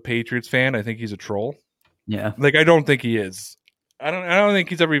Daniel is a Patriots fan. I think he's a troll. Yeah. Like, I don't think he is. I don't think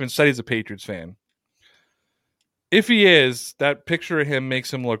he's ever even said he's a Patriots fan. If he is, that picture of him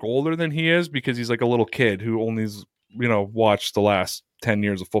makes him look older than he is because he's like a little kid who only watched the last 10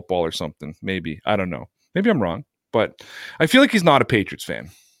 years of football or something. Maybe. I don't know. Maybe I'm wrong. But I feel like he's not a Patriots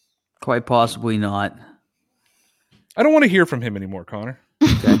fan. Quite possibly not. I don't want to hear from him anymore, Connor.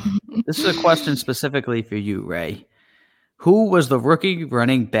 Okay. This is a question specifically for you, Ray. Who was the rookie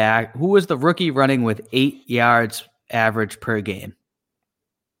running with 8 yards average per game?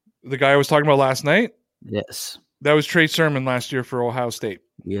 The guy I was talking about last night? Yes. That was Trey Sermon last year for Ohio State.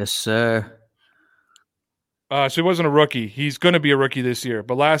 Yes, sir. So he wasn't a rookie. He's going to be a rookie this year.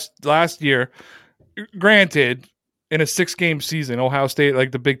 But last year, granted, in a 6-game season, Ohio State,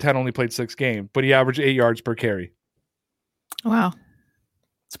 like the Big Ten, only played 6 games, but he averaged 8 yards per carry. wow.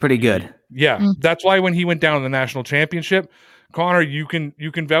 It's pretty good. Yeah, that's why when he went down in the national championship, Connor, you can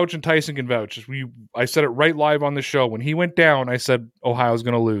vouch and Tyson can vouch. I said it right live on the show. When he went down, I said Ohio's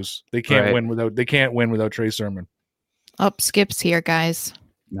going to lose. They can't win without Trey Sermon. Up Skip's here, guys.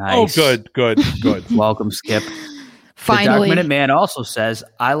 Nice. Oh, good. Welcome, Skip. Finally. The Dark Minute Man also says,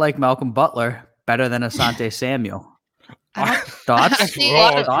 I like Malcolm Butler better than Asante Samuel. Thoughts? See, a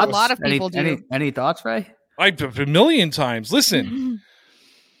lot of people do. Any thoughts, Ray? A million times. Listen,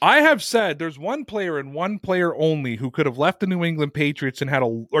 I have said there's one player and one player only who could have left the New England Patriots and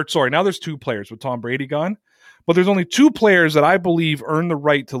now there's 2 players with Tom Brady gone, but there's only 2 players that I believe earned the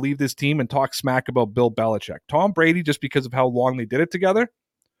right to leave this team and talk smack about Bill Belichick. Tom Brady, just because of how long they did it together.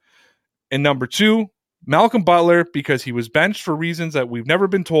 And number 2, Malcolm Butler, because he was benched for reasons that we've never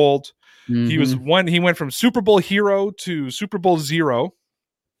been told. Mm-hmm. He went from Super Bowl hero to Super Bowl 0.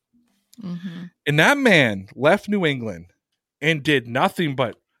 Mm-hmm. And that man left New England and did nothing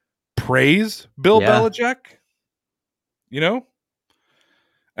but praise Bill Belichick. And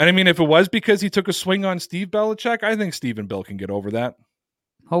I mean, if it was because he took a swing on Steve Belichick, I think Steve and Bill can get over that.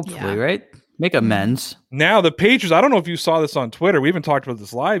 Hopefully, right? Make amends. Now the Patriots, I don't know if you saw this on Twitter. We haven't talked about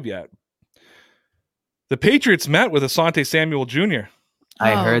this live yet. The Patriots met with Asante Samuel Jr.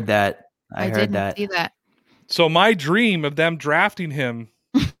 I heard that. I heard didn't see that. So my dream of them drafting him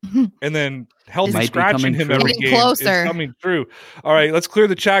and then healthy scratching him every game is coming true. All right, let's clear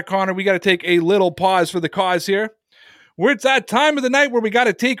the chat, Connor. We got to take a little pause for the cause here. It's that time of the night where we got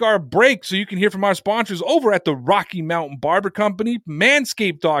to take our break so you can hear from our sponsors over at the Rocky Mountain Barber Company,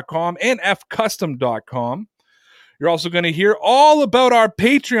 manscaped.com, and fcustom.com. You're also going to hear all about our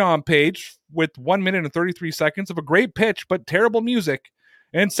Patreon page with 1 minute and 33 seconds of a great pitch but terrible music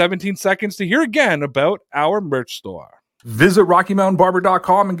and 17 seconds to hear again about our merch store. Visit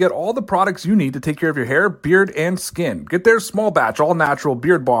RockyMountainBarber.com and get all the products you need to take care of your hair, beard, and skin. Get their small batch, all natural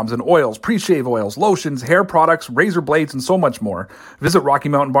beard balms and oils, pre-shave oils, lotions, hair products, razor blades, and so much more. Visit Rocky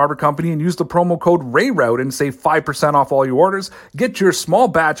Mountain Barber Company and use the promo code RAYROUTE and save 5% off all your orders. Get your small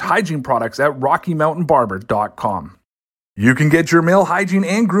batch hygiene products at RockyMountainBarber.com. You can get your male hygiene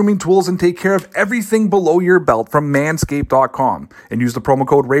and grooming tools and take care of everything below your belt from manscaped.com. And use the promo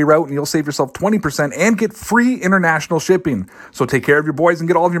code RAYROUTE and you'll save yourself 20% and get free international shipping. So take care of your boys and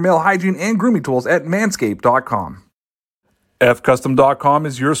get all of your male hygiene and grooming tools at manscaped.com. fcustom.com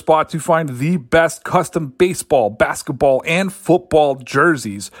is your spot to find the best custom baseball, basketball, and football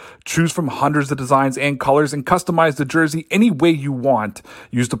jerseys. Choose from hundreds of designs and colors and customize the jersey any way you want.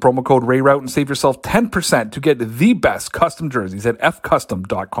 Use the promo code RAYROUTE and save yourself 10% to get the best custom jerseys at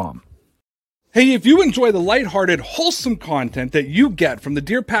fcustom.com. Hey, if you enjoy the lighthearted, wholesome content that you get from the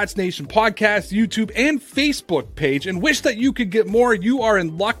Dear Pats Nation podcast, YouTube, and Facebook page and wish that you could get more, you are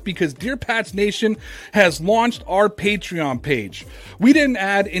in luck because Dear Pats Nation has launched our Patreon page. We didn't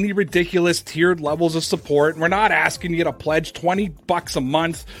add any ridiculous tiered levels of support. We're not asking you to pledge $20 a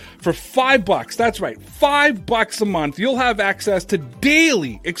month. For $5, that's right, $5 a month, you'll have access to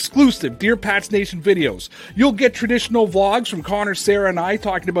daily exclusive Dear Pats Nation videos. You'll get traditional vlogs from Connor, Sarah, and I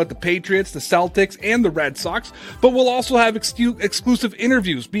talking about the Patriots, the Celtics, and the Red Sox, but we'll also have exclusive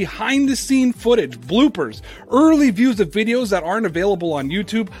interviews, behind-the-scene footage, bloopers, early views of videos that aren't available on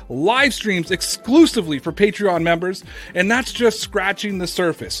YouTube, live streams exclusively for Patreon members, and that's just scratching the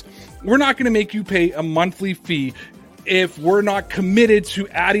surface. We're not going to make you pay a monthly fee if we're not committed to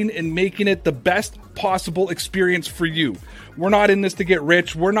adding and making it the best possible experience for you. We're not in this to get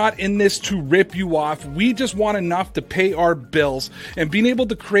rich. We're not in this to rip you off. We just want enough to pay our bills, and being able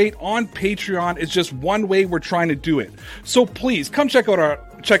to create on Patreon is just one way we're trying to do it. So please come check out our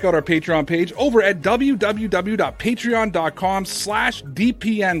Patreon page over at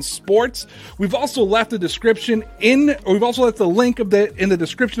www.patreon.com/DPN Sports. We've also left the link in the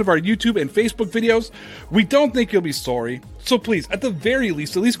description of our YouTube and Facebook videos. We don't think you'll be sorry. So please, at the very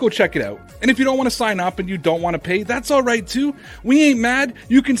least, at least go check it out. And if you don't want to sign up and you don't want to pay, that's all right too. We ain't mad.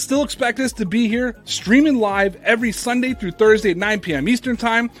 You can still expect us to be here streaming live every Sunday through Thursday at 9 p.m. Eastern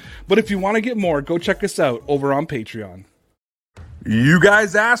Time. But if you want to get more, go check us out over on Patreon. You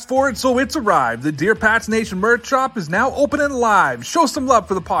guys asked for it, so it's arrived. The Dear Pats Nation merch shop is now open and live. Show some love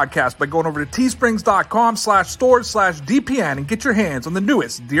for the podcast by going over to teesprings.com/stores/DPN and get your hands on the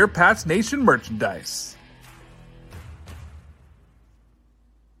newest Dear Pats Nation merchandise.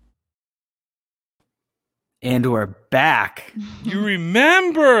 And we're back. You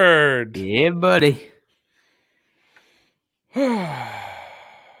remembered. Yeah, buddy.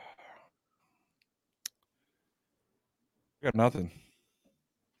 Got nothing.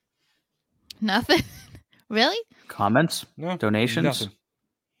 Nothing? Really? Comments? No. Donations? Nothing.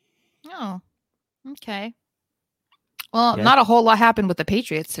 Oh, okay. Well, Yeah. not a whole lot happened with the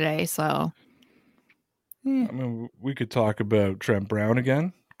Patriots today, so. I mean, we could talk about Trent Brown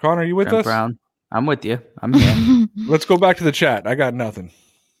again. Connor, are you with Trent us? Brown. I'm with you. I'm here. Let's go back to the chat. I got nothing.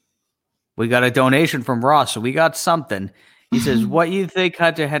 We got a donation from Ross, so we got something. He says, what do you think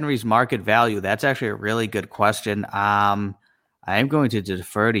Hunter Henry's market value? That's actually a really good question. I am going to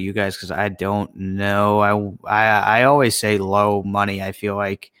defer to you guys because I don't know. I always say low money. I feel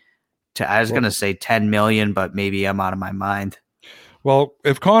like I was going to say 10 million, but maybe I'm out of my mind. Well,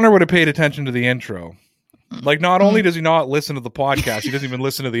 if Connor would have paid attention to the intro, like not only does he not listen to the podcast, he doesn't even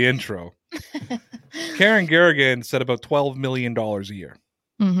listen to the intro. Karen Garrigan said about $12 million a year.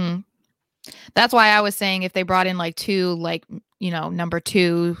 Mm-hmm. That's why I was saying if they brought in like two, number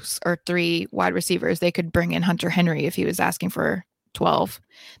 2 or 3 wide receivers, they could bring in Hunter Henry if he was asking for 12.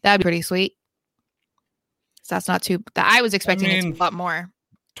 That'd be pretty sweet. So that's not too. I was expecting it to be a lot more.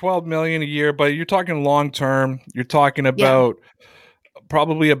 12 million a year, but you're talking long term. You're talking about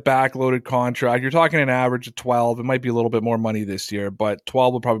probably a backloaded contract. You're talking an average of 12. It might be a little bit more money this year, but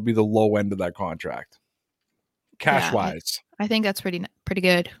 12 will probably be the low end of that contract. cash wise. I think that's pretty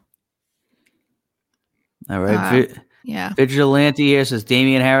good. All right. Yeah. Vigilante here says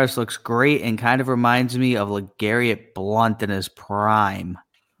Damian Harris looks great and kind of reminds me of LeGarrette Blount in his prime.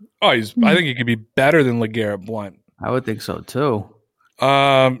 Oh, I think he could be better than LeGarrette Blount. I would think so too.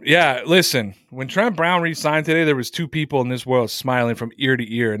 Yeah, listen, when Trent Brown re-signed today, there was two people in this world smiling from ear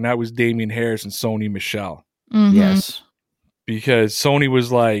to ear, and that was Damian Harris and Sony Michel. Mm-hmm. Yes. Because Sony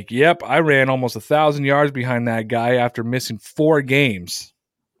was like, yep, I ran almost 1,000 yards behind that guy after missing 4 games.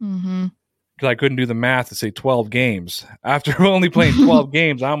 Mm-hmm. Because I couldn't do the math to say 12 games. After only playing 12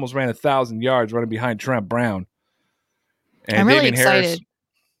 games, I almost ran 1,000 yards running behind Trent Brown. And I'm really excited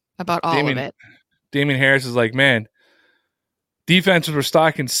about all of it. Damian Harris is like, man, defenses were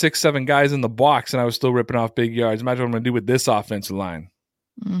stocking 6-7 guys in the box, and I was still ripping off big yards. Imagine what I'm going to do with this offensive line.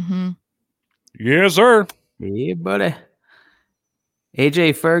 Mm-hmm. Yes, sir. Yeah, buddy.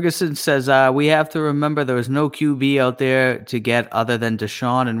 AJ Ferguson says, we have to remember there is no QB out there to get other than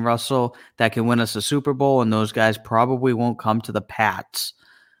Deshaun and Russell that can win us a Super Bowl, and those guys probably won't come to the Pats.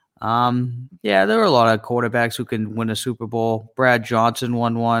 Yeah, there are a lot of quarterbacks who can win a Super Bowl. Brad Johnson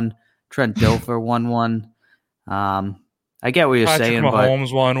won one. Trent Dilfer won one. I get what you're saying, but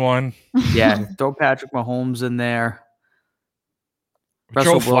Mahomes won one. Yeah, throw Patrick Mahomes in there.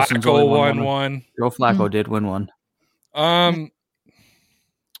 Joe Flacco won one. Joe Flacco did win one.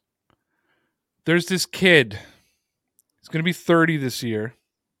 There's this kid. He's going to be 30 this year.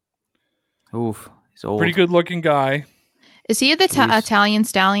 Oof, he's old. Pretty good looking guy. Is he the Italian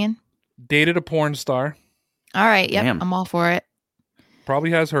stallion? Dated a porn star. All right. Yep. Damn. I'm all for it.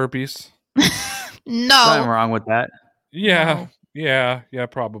 Probably has herpes. No. Nothing wrong with that. Yeah. No. Yeah,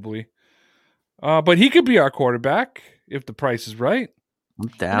 probably. But he could be our quarterback if the price is right. I'm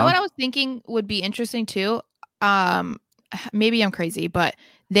down. You know what I was thinking would be interesting too? Maybe I'm crazy, but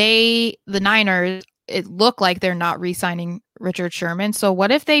the Niners, it looked like they're not re-signing Richard Sherman. So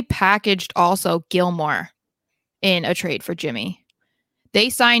what if they packaged also Gilmore in a trade for Jimmy? They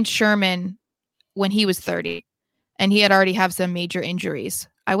signed Sherman when he was 30 and he had already have some major injuries.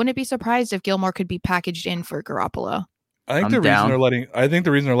 I wouldn't be surprised if Gilmore could be packaged in for Garoppolo. I think the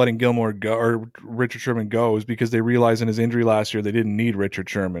reason they're letting Gilmore go or Richard Sherman go is because they realized in his injury last year they didn't need Richard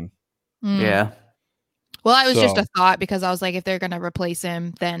Sherman. Yeah. Well, I was just a thought because I was like, if they're going to replace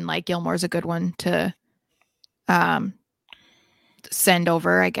him, then like Gilmore's a good one to send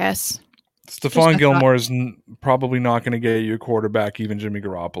over, I guess. Stephon Gilmore is probably not going to get you a quarterback, even Jimmy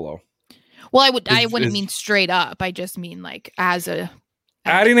Garoppolo. Well, I wouldn't mean straight up. I just mean like as a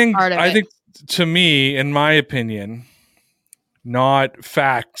adding in. Part of I it. think to me, in my opinion, not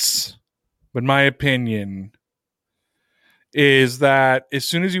facts, but my opinion is that as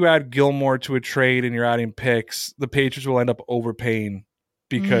soon as you add Gilmore to a trade and you're adding picks, the Patriots will end up overpaying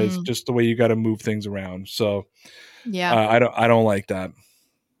because just the way you got to move things around. So yeah, I don't like that.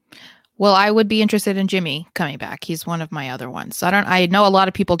 Well, I would be interested in Jimmy coming back. He's one of my other ones. So I know a lot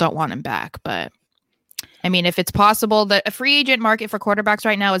of people don't want him back, but I mean, if it's possible, that a free agent market for quarterbacks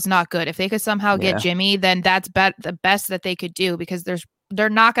right now is not good. If they could somehow get Jimmy, then that's the best that they could do because they're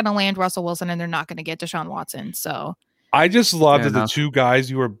not going to land Russell Wilson and they're not going to get Deshaun Watson. So I just love that the two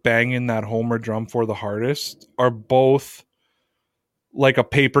guys you were banging that homer drum for the hardest are both like a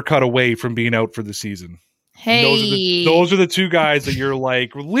paper cut away from being out for the season. Hey, those are the two guys that you're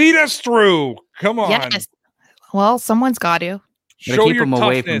like, lead us through. Come on. Yes. Well, someone's got to. Show keep your them toughness.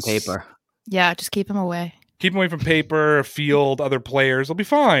 away from paper. Yeah, just keep him away. Keep him away from paper, field, other players. They'll be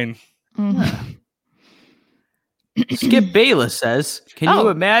fine. Mm-hmm. Skip Bayless says, can you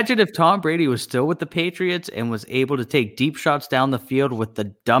imagine if Tom Brady was still with the Patriots and was able to take deep shots down the field with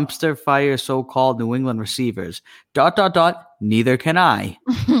the dumpster fire so-called New England receivers? ... Neither can I.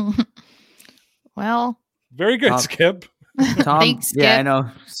 Well, very good, Skip. Tom, thanks, Skip. Yeah, I know.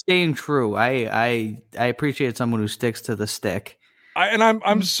 Staying true. I appreciate someone who sticks to the stick.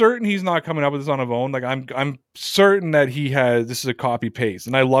 I'm certain he's not coming up with this on his own. Like I'm certain that this is a copy paste,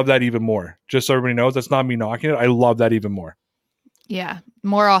 and I love that even more. Just so everybody knows, that's not me knocking it. I love that even more. Yeah,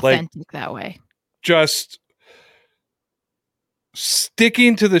 more authentic that way. Just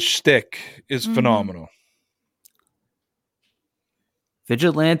sticking to the shtick is phenomenal.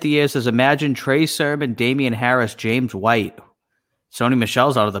 Vigilante says, imagine Trey Sermon, Damian Harris, James White. Sony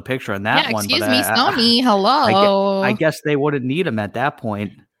Michel's out of the picture on that one. Excuse me, Sony. Hello. I guess they wouldn't need him at that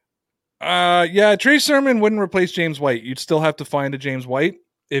point. Yeah, Trey Sermon wouldn't replace James White. You'd still have to find a James White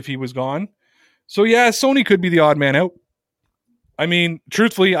if he was gone. So yeah, Sony could be the odd man out. I mean,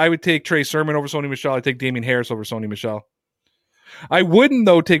 truthfully, I would take Trey Sermon over Sony Michel. I'd take Damian Harris over Sony Michel. I wouldn't,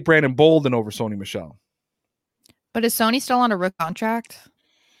 though, take Brandon Bolden over Sony Michel. But is Sony still on a rook contract?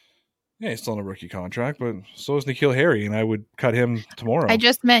 Yeah, he's still on a rookie contract, but so is N'Keal Harry, and I would cut him tomorrow. I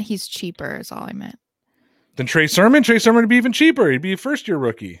just meant he's cheaper is all I meant. Then Trey Sermon would be even cheaper. He'd be a first-year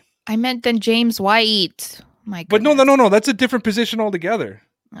rookie. I meant then James White. My But goodness. no. That's a different position altogether.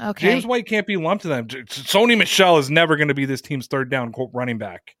 Okay. James White can't be lumped to them. Sony Michel is never going to be this team's third down running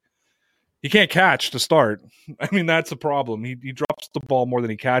back. He can't catch to start. I mean, that's the problem. He drops the ball more than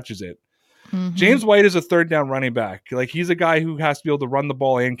he catches it. Mhm. James White is a third down running back. Like, he's a guy who has to be able to run the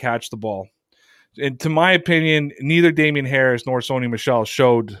ball and catch the ball. And to my opinion, neither Damian Harris nor Sony Michel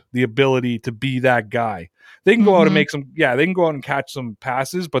showed the ability to be that guy. They can go out and make they can go out and catch some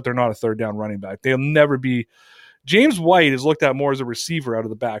passes, but they're not a third down running back. They'll never be. James White is looked at more as a receiver out of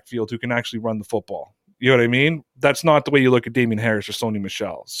the backfield who can actually run the football. You know what I mean? That's not the way you look at Damian Harris or Sony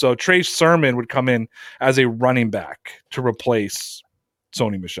Michel. So Trey Sermon would come in as a running back to replace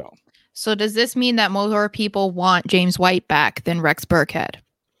Sony Michel. So does this mean that more people want James White back than Rex Burkhead?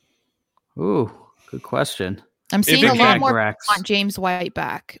 Ooh, good question. I'm seeing a lot more Rex. want James White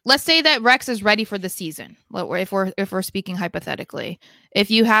back. Let's say that Rex is ready for the season. If we're speaking hypothetically, if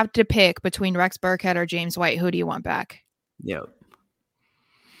you have to pick between Rex Burkhead or James White, who do you want back? Yep.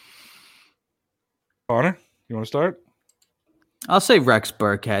 Connor, you want to start? I'll say Rex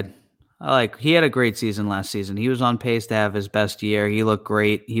Burkhead. He had a great season last season. He was on pace to have his best year. He looked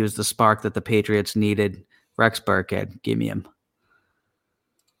great. He was the spark that the Patriots needed. Rex Burkhead, give me him.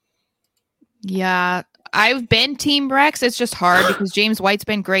 Yeah, I've been Team Rex. It's just hard because James White's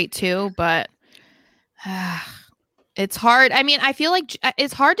been great too, but it's hard. I mean, I feel like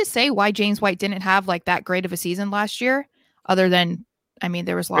it's hard to say why James White didn't have like that great of a season last year, other than, I mean,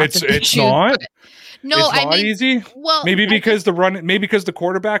 there was lots of issues. It's not. No, it's I not mean, easy. Well, maybe because the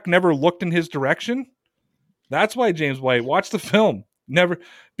quarterback never looked in his direction. That's why James White. Watch the film. Never,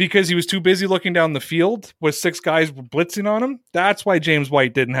 because he was too busy looking down the field with six guys blitzing on him. That's why James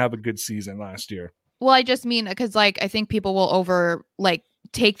White didn't have a good season last year. Well, I just mean because I think people will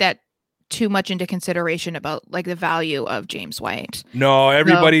take that too much into consideration about the value of James White. No,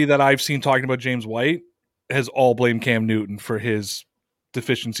 everybody that I've seen talking about James White has all blamed Cam Newton for his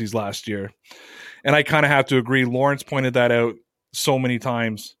deficiencies last year. And I kind of have to agree. Lawrence pointed that out so many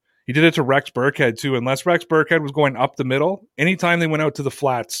times. He did it to Rex Burkhead too. Unless Rex Burkhead was going up the middle, anytime they went out to the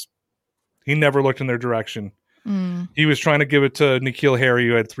flats, he never looked in their direction. He was trying to give it to N'Keal Harry,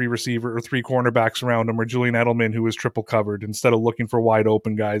 who had three cornerbacks around him, or Julian Edelman, who was triple covered, instead of looking for wide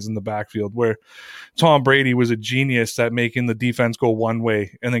open guys in the backfield, where Tom Brady was a genius at making the defense go one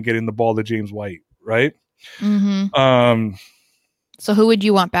way and then getting the ball to James White, right? Mm-hmm. So who would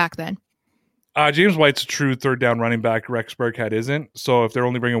you want back then? James White's a true third down running back. Rex Burkhead isn't. So if they're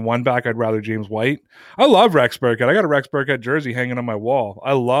only bringing one back, I'd rather James White. I love Rex Burkhead. I got a Rex Burkhead jersey hanging on my wall.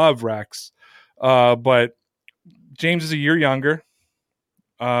 I love Rex. But James is a year younger.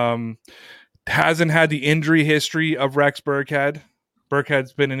 Hasn't had the injury history of Rex Burkhead.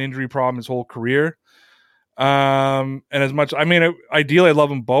 Burkhead's been an injury problem his whole career. And as much, I mean, ideally I love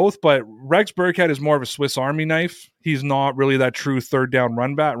them both, but Rex Burkhead is more of a Swiss Army knife. He's not really that true third down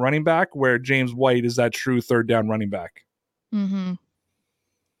running back, where James White is that true third down running back. Mm-hmm.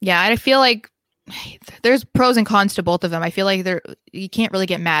 Yeah, I feel like there's pros and cons to both of them. I feel like you can't really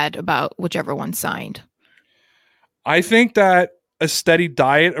get mad about whichever one signed. I think that a steady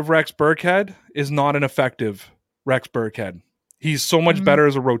diet of Rex Burkhead is not an effective Rex Burkhead. He's so much better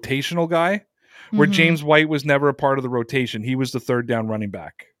as a rotational guy, where James White was never a part of the rotation. He was the third down running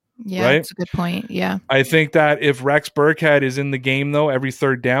back. Yeah, right? That's a good point. Yeah. I think that if Rex Burkhead is in the game, though, every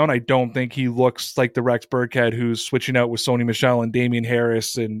third down, I don't think he looks like the Rex Burkhead who's switching out with Sony Michel and Damian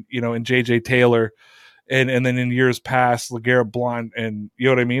Harris and JJ Taylor. And then in years past, LeGarrette Blount, and you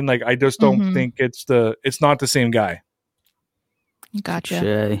know what I mean? I just don't think it's not the same guy. Gotcha.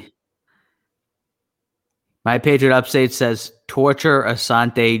 Touché. My Patriot Upstate says Torture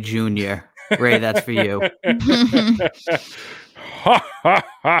Asante Jr. Ray, that's for you.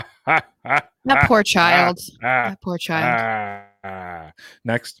 That poor child. That poor child.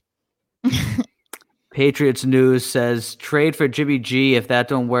 Next. Patriots News says trade for Jimmy G. If that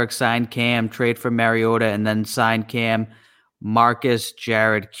don't work, sign Cam. Trade for Mariota and then sign Cam. Marcus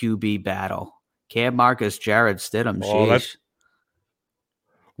Jared QB battle. Cam, Marcus Jared Stidham. Sheesh.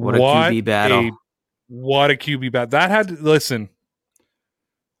 What a QB battle. What a QB battle. That had to, listen,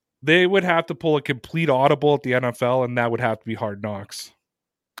 they would have to pull a complete audible at the NFL, and that would have to be Hard Knocks.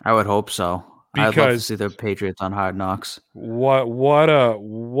 I would hope so. I'd love to see the Patriots on Hard Knocks. What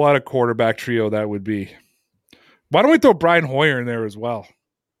a quarterback trio that would be. Why don't we throw Brian Hoyer in there as well?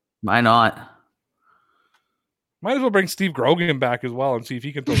 Why not? Might as well bring Steve Grogan back as well and see if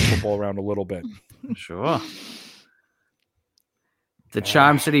he can throw the football around a little bit. Sure. The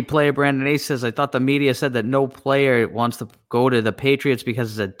Charm City player Brandon Ace says, I thought the media said that no player wants to go to the Patriots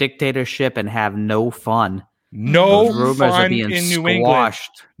because it's a dictatorship and have no fun. No Those rumors are fun being in New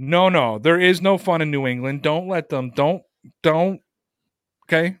squashed. England. No, there is no fun in New England. Don't let them. Don't.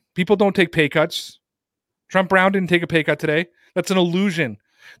 Okay, people don't take pay cuts. Trent Brown didn't take a pay cut today. That's an illusion.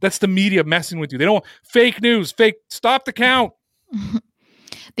 That's the media messing with you. They don't fake news. Fake. Stop the count.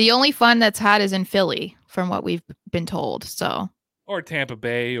 The only fun that's had is in Philly, from what we've been told. So. Or Tampa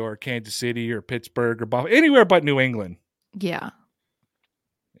Bay, or Kansas City, or Pittsburgh, or Buffalo, anywhere but New England. Yeah.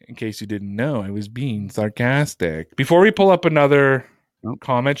 In case you didn't know, I was being sarcastic. Before we pull up another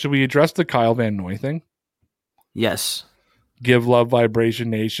comment, should we address the Kyle Van Noy thing? Yes. Give Love Vibration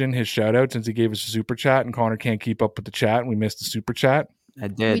Nation his shout out since he gave us a super chat, and Connor can't keep up with the chat, and we missed the super chat. I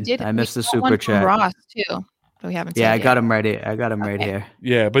did. I missed the got one super from chat. Ross too. But we haven't. Yeah, I got him ready. I got him right here.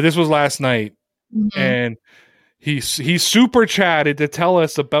 Yeah, but this was last night, and he super chatted to tell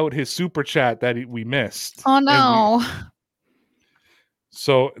us about his super chat that we missed. Oh no!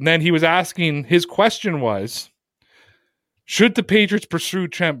 And then he was asking. His question was, should the Patriots pursue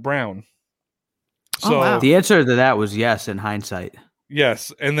Trent Brown? So wow. The answer to that was yes in hindsight.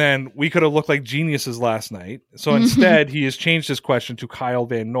 Yes, and then we could have looked like geniuses last night. So instead, he has changed his question to Kyle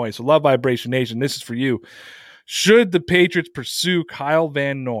Van Noy. So Love Vibration Nation, this is for you. Should the Patriots pursue Kyle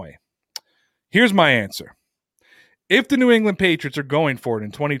Van Noy? Here's my answer. If the New England Patriots are going for it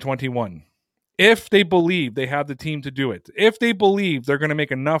in 2021, if they believe they have the team to do it, if they believe they're going to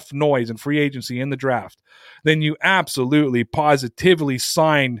make enough noise in free agency in the draft, then you absolutely, positively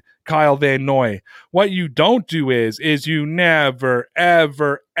sign Kyle Van Noy. What you don't do is you never,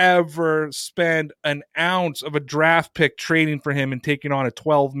 ever, ever spend an ounce of a draft pick trading for him and taking on a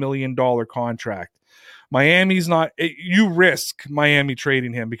 $12 million contract. Miami's not, you risk Miami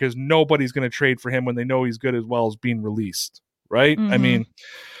trading him because nobody's going to trade for him when they know he's good as well as being released, right? I mean,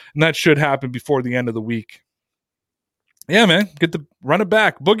 and that should happen before the end of the week. Yeah, man, run it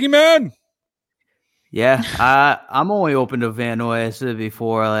back. Boogeyman! Yeah, I'm only open to Van Noy. I said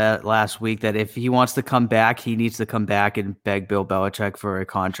before last week that if he wants to come back, he needs to come back and beg Bill Belichick for a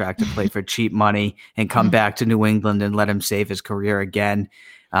contract to play for cheap money and come back to New England and let him save his career again.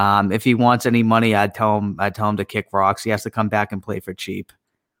 If he wants any money, I'd tell him to kick rocks. He has to come back and play for cheap.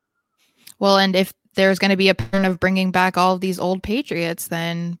 Well, and if there's going to be a pattern of bringing back all of these old Patriots,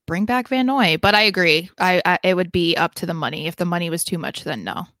 then bring back Van Noy. But I agree. It would be up to the money. If the money was too much, then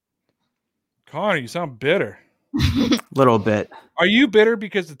no. Connor, you sound bitter. Little bit. Are you bitter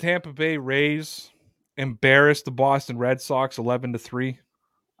because the Tampa Bay Rays embarrassed the Boston Red Sox 11-3?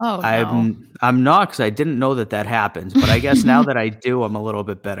 Oh, no. I'm not, because I didn't know that happens. But I guess now that I do, I'm a little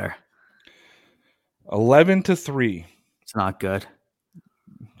bit bitter. 11-3. It's not good.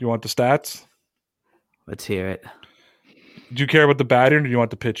 You want the stats? Let's hear it. Do you care about the batting or do you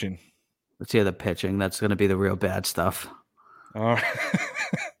want the pitching? Let's hear the pitching. That's going to be the real bad stuff. All right.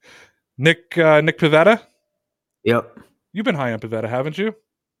 Nick Pivetta? Yep. You've been high on Pivetta, haven't you?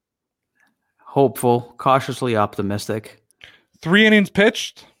 Hopeful, cautiously optimistic. 3 innings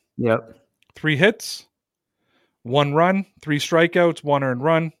pitched. Yep. 3 hits. 1 run. 3 strikeouts. 1 earned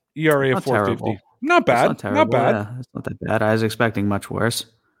run. ERA of 4.50. Terrible. Not bad. Not bad. Yeah, it's not that bad. I was expecting much worse.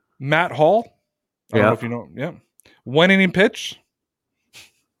 Matt Hall. I don't know if you know. Yeah. 1 inning pitch.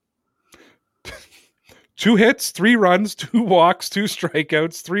 2 hits, 3 runs, 2 walks, 2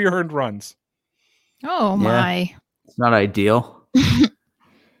 strikeouts, 3 earned runs. Oh, my. It's not ideal.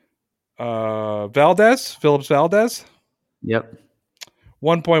 Phillips Valdez. Yep.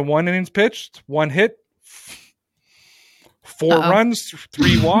 1.1 innings pitched, 1 hit, 4 runs,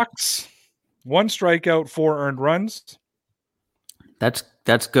 3 walks, 1 strikeout, 4 earned runs. That's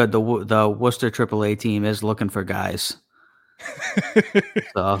good. The Worcester AAA team is looking for guys.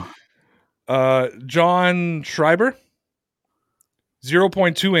 So, John Schreiber,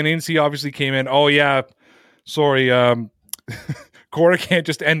 0.2 innings. He obviously came in. Oh yeah, sorry. Cora can't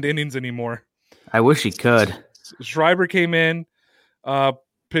just end innings anymore. I wish he could. Schreiber came in,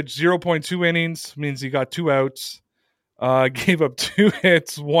 pitched 0.2 innings, means he got 2 outs. Gave up 2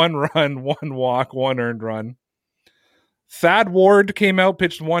 hits, 1 run, 1 walk, 1 earned run. Thad Ward came out,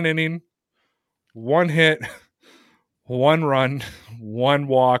 pitched 1 inning, 1 hit, 1 run, 1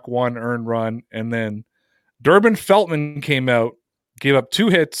 walk, 1 earned run. And then Durbin Feltman came out, gave up 2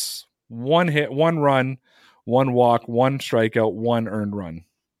 hits, 1 hit, 1 run, 1 walk, 1 strikeout, 1 earned run.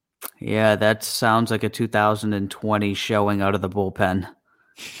 Yeah, that sounds like a 2020 showing out of the bullpen.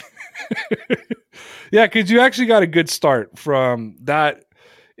 Yeah, because you actually got a good start from that.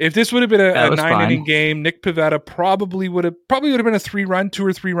 If this would have been a 9-inning game, Nick Pivetta probably would have been a 2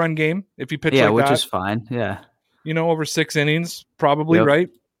 or 3 run game if he pitched like that. Yeah, which is fine. Yeah. over 6 innings, probably, Yep. right?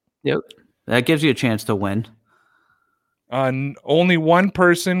 Yep. That gives you a chance to win. Only one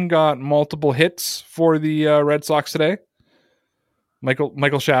person got multiple hits for the Red Sox today.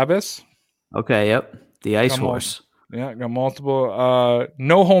 Michael Chavez. Okay, yep. The ice Got horse. got multiple.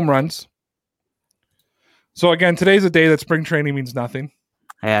 No home runs. So again, today's a day that spring training means nothing.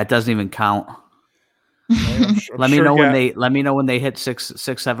 Yeah, it doesn't even count. Let me know when they hit six,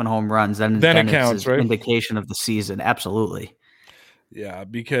 7 home runs. Then it counts, it's right? Indication of the season. Absolutely. Yeah,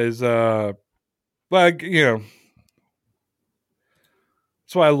 because that's why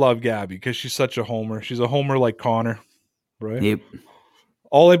I love Gabby, because she's such a homer. She's a homer like Connor, right? Yep.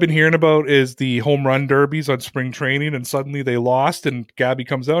 All I've been hearing about is the home run derbies on spring training, and suddenly they lost, and Gabby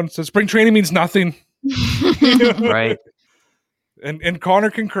comes out and says spring training means nothing. Right. And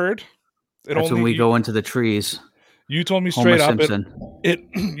Connor concurred. That's when we go into the trees. You told me Homer straight up Simpson.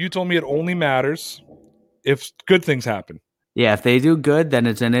 you told me it only matters if good things happen. Yeah, if they do good, then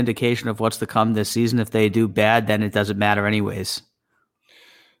it's an indication of what's to come this season. If they do bad, then it doesn't matter anyways.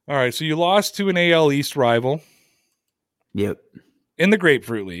 All right, so you lost to an AL East rival. Yep. In the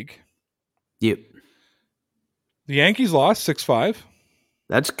Grapefruit League. Yep. The Yankees lost 6-5.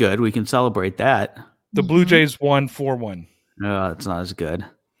 That's good. We can celebrate that. The Blue Jays won 4-1. No, it's not as good.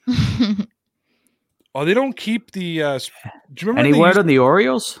 Oh, they don't keep the. Do you remember any word on the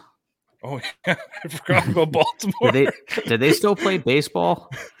Orioles? Oh, yeah, I forgot about Baltimore. Did they still play baseball?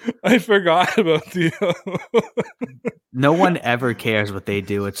 I forgot about the. No one ever cares what they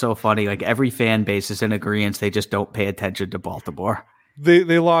do. It's so funny. Like every fan base is in agreement. They just don't pay attention to Baltimore.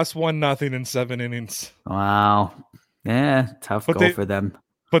 They lost 1-0 in 7 innings. Wow. Yeah, tough go for them.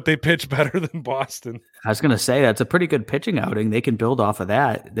 But they pitch better than Boston. I was going to say, that's a pretty good pitching outing. They can build off of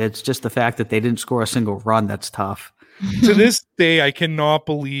that. It's just the fact that they didn't score a single run. That's tough. To this day, I cannot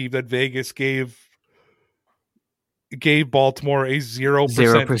believe that Vegas gave Baltimore a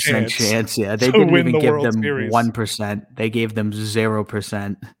 0% chance. Yeah, they didn't even give them 1%. They gave them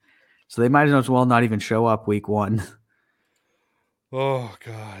 0%. So they might as well not even show up week 1. Oh,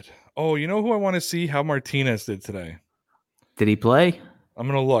 God. Oh, you know who I want to see? How Martinez did today. Did he play? I'm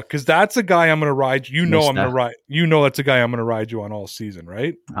going to look, because that's a guy I'm going to ride. I'm going to ride. That's a guy I'm going to ride you on all season,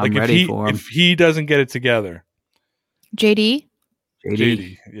 right? I'm ready for him. If he doesn't get it together. JD,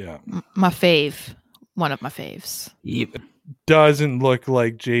 yeah. My fave. One of my faves. Yep. Doesn't look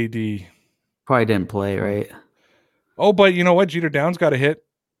like JD. Probably didn't play, right? Oh, but you know what? Jeter Downs got a hit.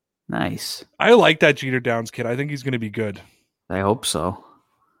 Nice. I like that Jeter Downs kid. I think he's going to be good. I hope so.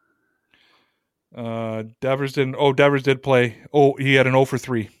 Devers did play. Oh, he had an 0 for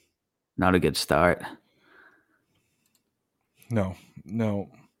 3. Not a good start. No,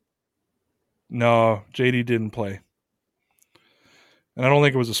 JD didn't play. And I don't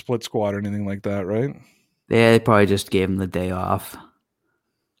think it was a split squad or anything like that, right? Yeah, they probably just gave him the day off.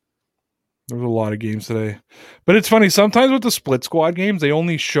 There was a lot of games today. But it's funny, sometimes with the split squad games, they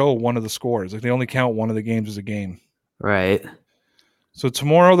only show one of the scores. Like they only count one of the games as a game. Right. So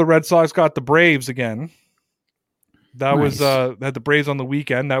tomorrow the Red Sox got the Braves again. That nice. was had the Braves on the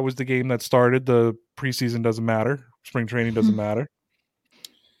weekend. That was the game that started. The preseason doesn't matter. Spring training doesn't matter.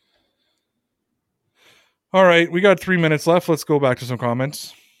 All right, we got 3 minutes left. Let's go back to some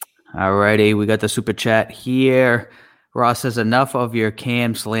comments. All righty, we got the super chat here. Ross says, enough of your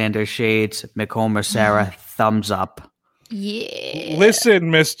Cam slander shades. McHomer Sarah, thumbs up. Yeah.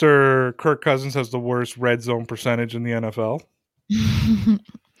 Listen, Mr. Kirk Cousins has the worst red zone percentage in the NFL. I'm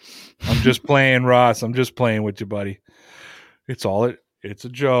just playing, Ross. I'm just playing with you, buddy. It's a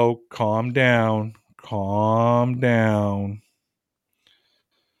joke. Calm down.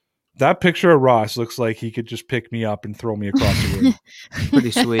 That picture of Ross looks like he could just pick me up and throw me across the room.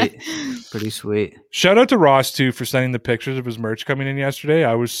 Pretty sweet. Shout out to Ross, too, for sending the pictures of his merch coming in yesterday.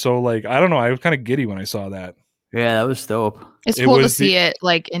 I was so I don't know. I was kind of giddy when I saw that. Yeah, that was dope. It's cool to see it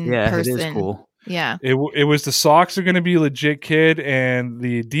in person. It is cool. Yeah. It was the socks are going to be legit, kid, and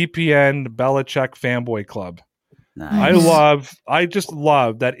the DPN Belichick fanboy club. Nice. I just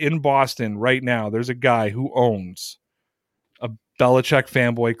love that in Boston right now, there's a guy who owns a Belichick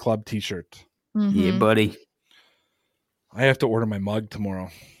fanboy club t-shirt. Mm-hmm. Yeah, buddy. I have to order my mug tomorrow.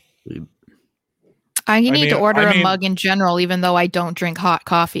 I need to order a mug in general, even though I don't drink hot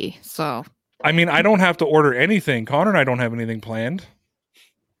coffee. So, I don't have to order anything. Connor and I don't have anything planned.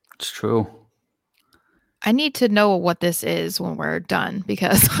 It's true. I need to know what this is when we're done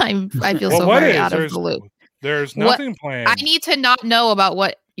because I feel so very out of the loop. There's nothing planned. I need to not know about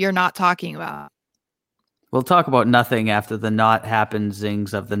what you're not talking about. We'll talk about nothing after the not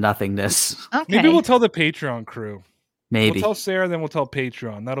happensings of the nothingness. Okay. Maybe we'll tell the Patreon crew. Maybe. We'll tell Sarah, then we'll tell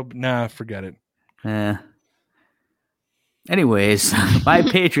Patreon. Forget it. Yeah. Anyways, my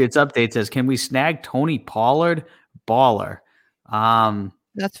Patriots update says, can we snag Tony Pollard? Baller.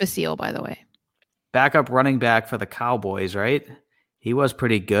 That's Facile, by the way. Backup running back for the Cowboys, right? He was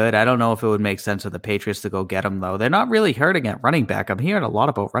pretty good. I don't know if it would make sense for the Patriots to go get him, though. They're not really hurting at running back. I'm hearing a lot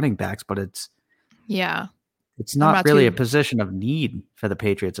about running backs, but it's not really a position of need for the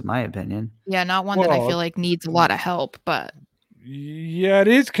Patriots, in my opinion. Yeah, not one that I feel like needs a lot of help, but yeah, it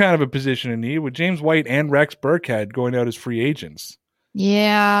is kind of a position of need with James White and Rex Burkhead going out as free agents.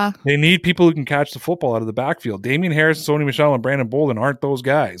 Yeah. They need people who can catch the football out of the backfield. Damian Harris, Sony Michel, and Brandon Bolden aren't those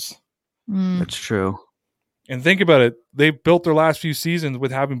guys. That's true. And think about it. They built their last few seasons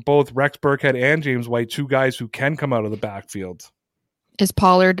with having both Rex Burkhead and James White, two guys who can come out of the backfield. Is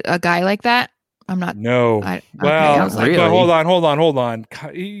Pollard a guy like that? I'm not. No. Really? Hold on.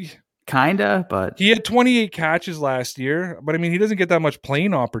 Kinda, but he had 28 catches last year. But I mean, he doesn't get that much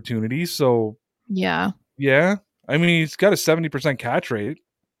playing opportunity. So yeah. I mean, he's got a 70% catch rate.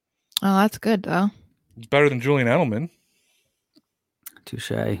 Oh, that's good though. It's better than Julian Edelman.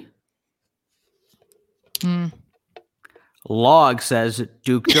 Touche. Log says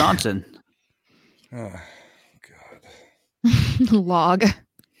Duke Johnson. Oh, God. Log.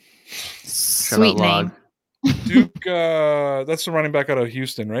 Sweet name. Duke, that's the running back out of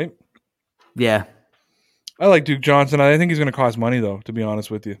Houston, right? Yeah. I like Duke Johnson. I think he's going to cost money, though, to be honest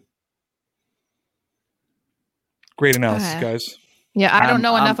with you. Great analysis, guys. Yeah, I don't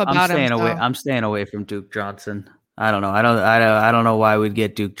know enough about him. I'm staying away from Duke Johnson. I don't know. I don't know why we'd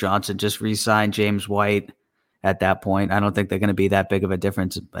get Duke Johnson. Just re-sign James White at that point. I don't think they're going to be that big of a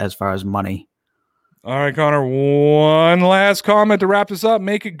difference as far as money. All right, Connor, one last comment to wrap this up.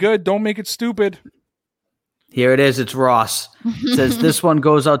 Make it good. Don't make it stupid. Here it is. It's Ross. It says, this one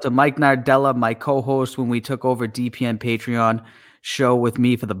goes out to Mike Nardella, my co-host when we took over DPN Patreon show with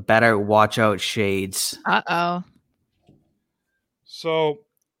me for the better watch out shades. Uh-oh. So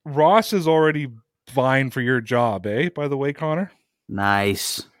Ross is already vying for your job, eh? By the way, Connor?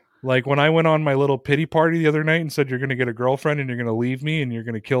 Nice. Like when I went on my little pity party the other night and said, you're going to get a girlfriend and you're going to leave me and you're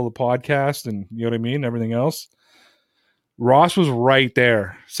going to kill the podcast and you know what I mean? Everything else. Ross was right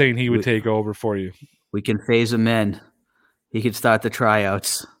there saying he would take over for you. We can phase him in. He could start the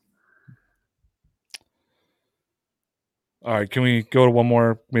tryouts. All right. Can we go to one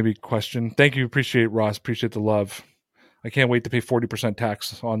more maybe question? Thank you. Appreciate Ross. Appreciate the love. I can't wait to pay 40%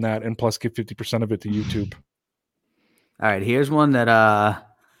 tax on that and plus give 50% of it to YouTube. All right. Here's one that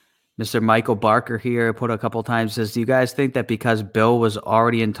Mr. Michael Barker here put a couple times. Says, do you guys think that because Bill was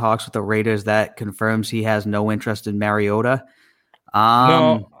already in talks with the Raiders that confirms he has no interest in Mariota?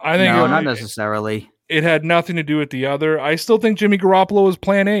 No, I think not necessarily. It had nothing to do with the other. I still think Jimmy Garoppolo is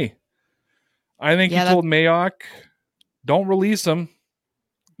plan A. I think he told Mayock, don't release him.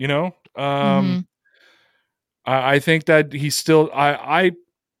 You know? I think that he's still you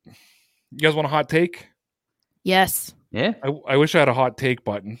guys want a hot take? Yes. Yeah. I wish I had a hot take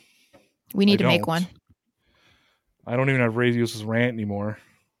button. We need to make one. I don't even have Radius's rant anymore.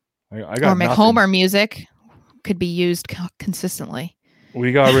 I got or McHomer music could be used consistently.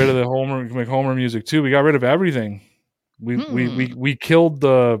 We got rid of the McHomer music too. We got rid of everything. We killed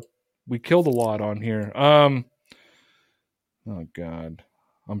a lot on here. Oh God,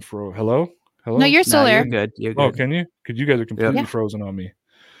 I'm Hello. No, you're still there. You're good. You're good. Oh, can you? Because you guys are completely frozen on me.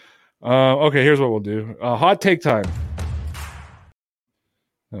 Okay, here's what we'll do. Hot take time.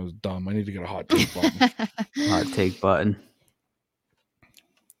 That was dumb. I need to get a hot take button. Hot take button.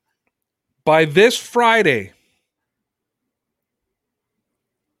 By this Friday,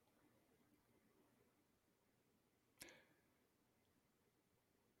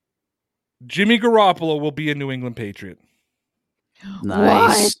 Jimmy Garoppolo will be a New England Patriot.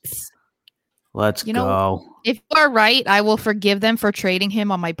 Nice. Let's go. If you are right, I will forgive them for trading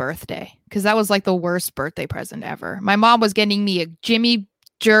him on my birthday because that was like the worst birthday present ever. My mom was getting me a Jimmy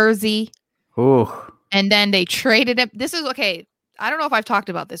jersey. Ooh. And then they traded it. This is okay. I don't know if I've talked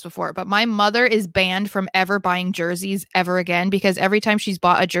about this before, but my mother is banned from ever buying jerseys ever again because every time she's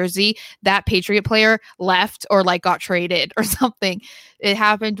bought a jersey, that Patriot player left or like got traded or something. It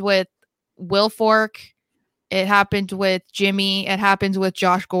happened with Will Fork. It happened with Jimmy. It happens with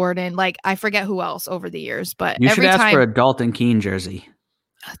Josh Gordon. Like, I forget who else over the years, but you should ask for a Dalton Keene jersey.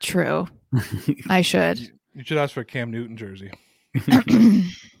 True. I should. You should ask for a Cam Newton jersey.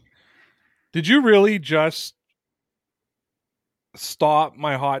 Did you really just stop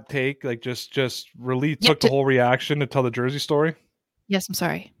my hot take? Like, just really took the whole reaction to tell the jersey story? Yes, I'm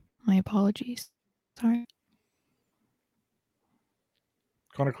sorry. My apologies. Sorry.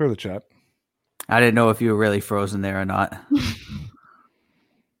 Connor, clear the chat. I didn't know if you were really frozen there or not.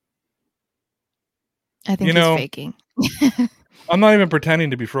 I think he's faking. I'm not even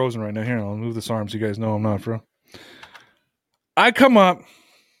pretending to be frozen right now. Here, I'll move this arm so you guys know I'm not frozen. I come up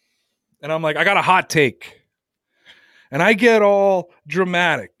and I'm like, I got a hot take. And I get all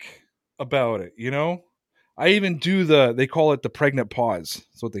dramatic about it, you know? I even do they call it the pregnant pause.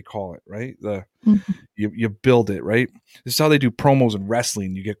 That's what they call it, right? You build it, right? This is how they do promos in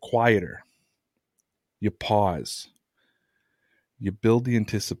wrestling. You get quieter. You pause. You build the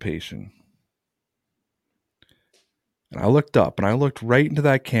anticipation. And I looked up and I looked right into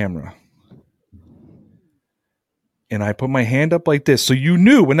that camera. And I put my hand up like this. So you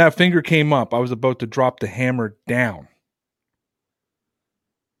knew when that finger came up, I was about to drop the hammer down.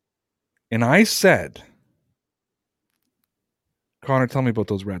 And I said, Connor, tell me about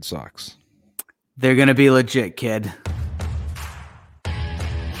those Red Sox. They're going to be legit, kid.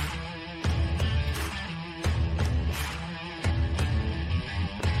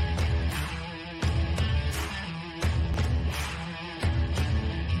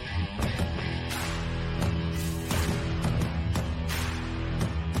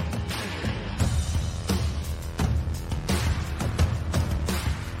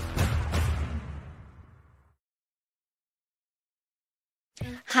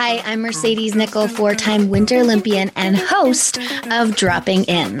 Hi, I'm Mercedes Nichol, four-time Winter Olympian and host of Dropping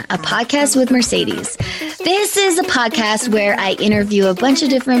In, a podcast with Mercedes. This is a podcast where I interview a bunch of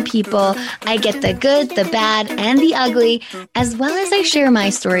different people. I get the good, the bad, and the ugly, as well as I share my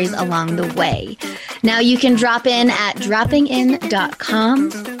stories along the way. Now you can drop in at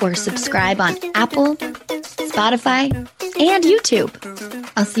droppingin.com or subscribe on Apple, Spotify, and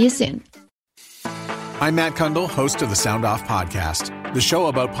YouTube. I'll see you soon. I'm Matt Kundle, host of the Sound Off Podcast, the show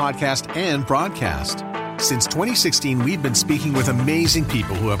about podcast and broadcast. Since 2016, we've been speaking with amazing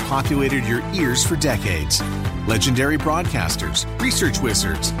people who have populated your ears for decades. Legendary broadcasters, research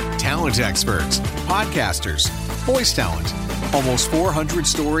wizards, talent experts, podcasters, voice talent. Almost 400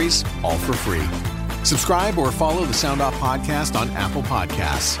 stories, all for free. Subscribe or follow the Sound Off Podcast on Apple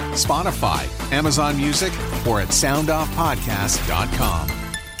Podcasts, Spotify, Amazon Music, or at soundoffpodcast.com.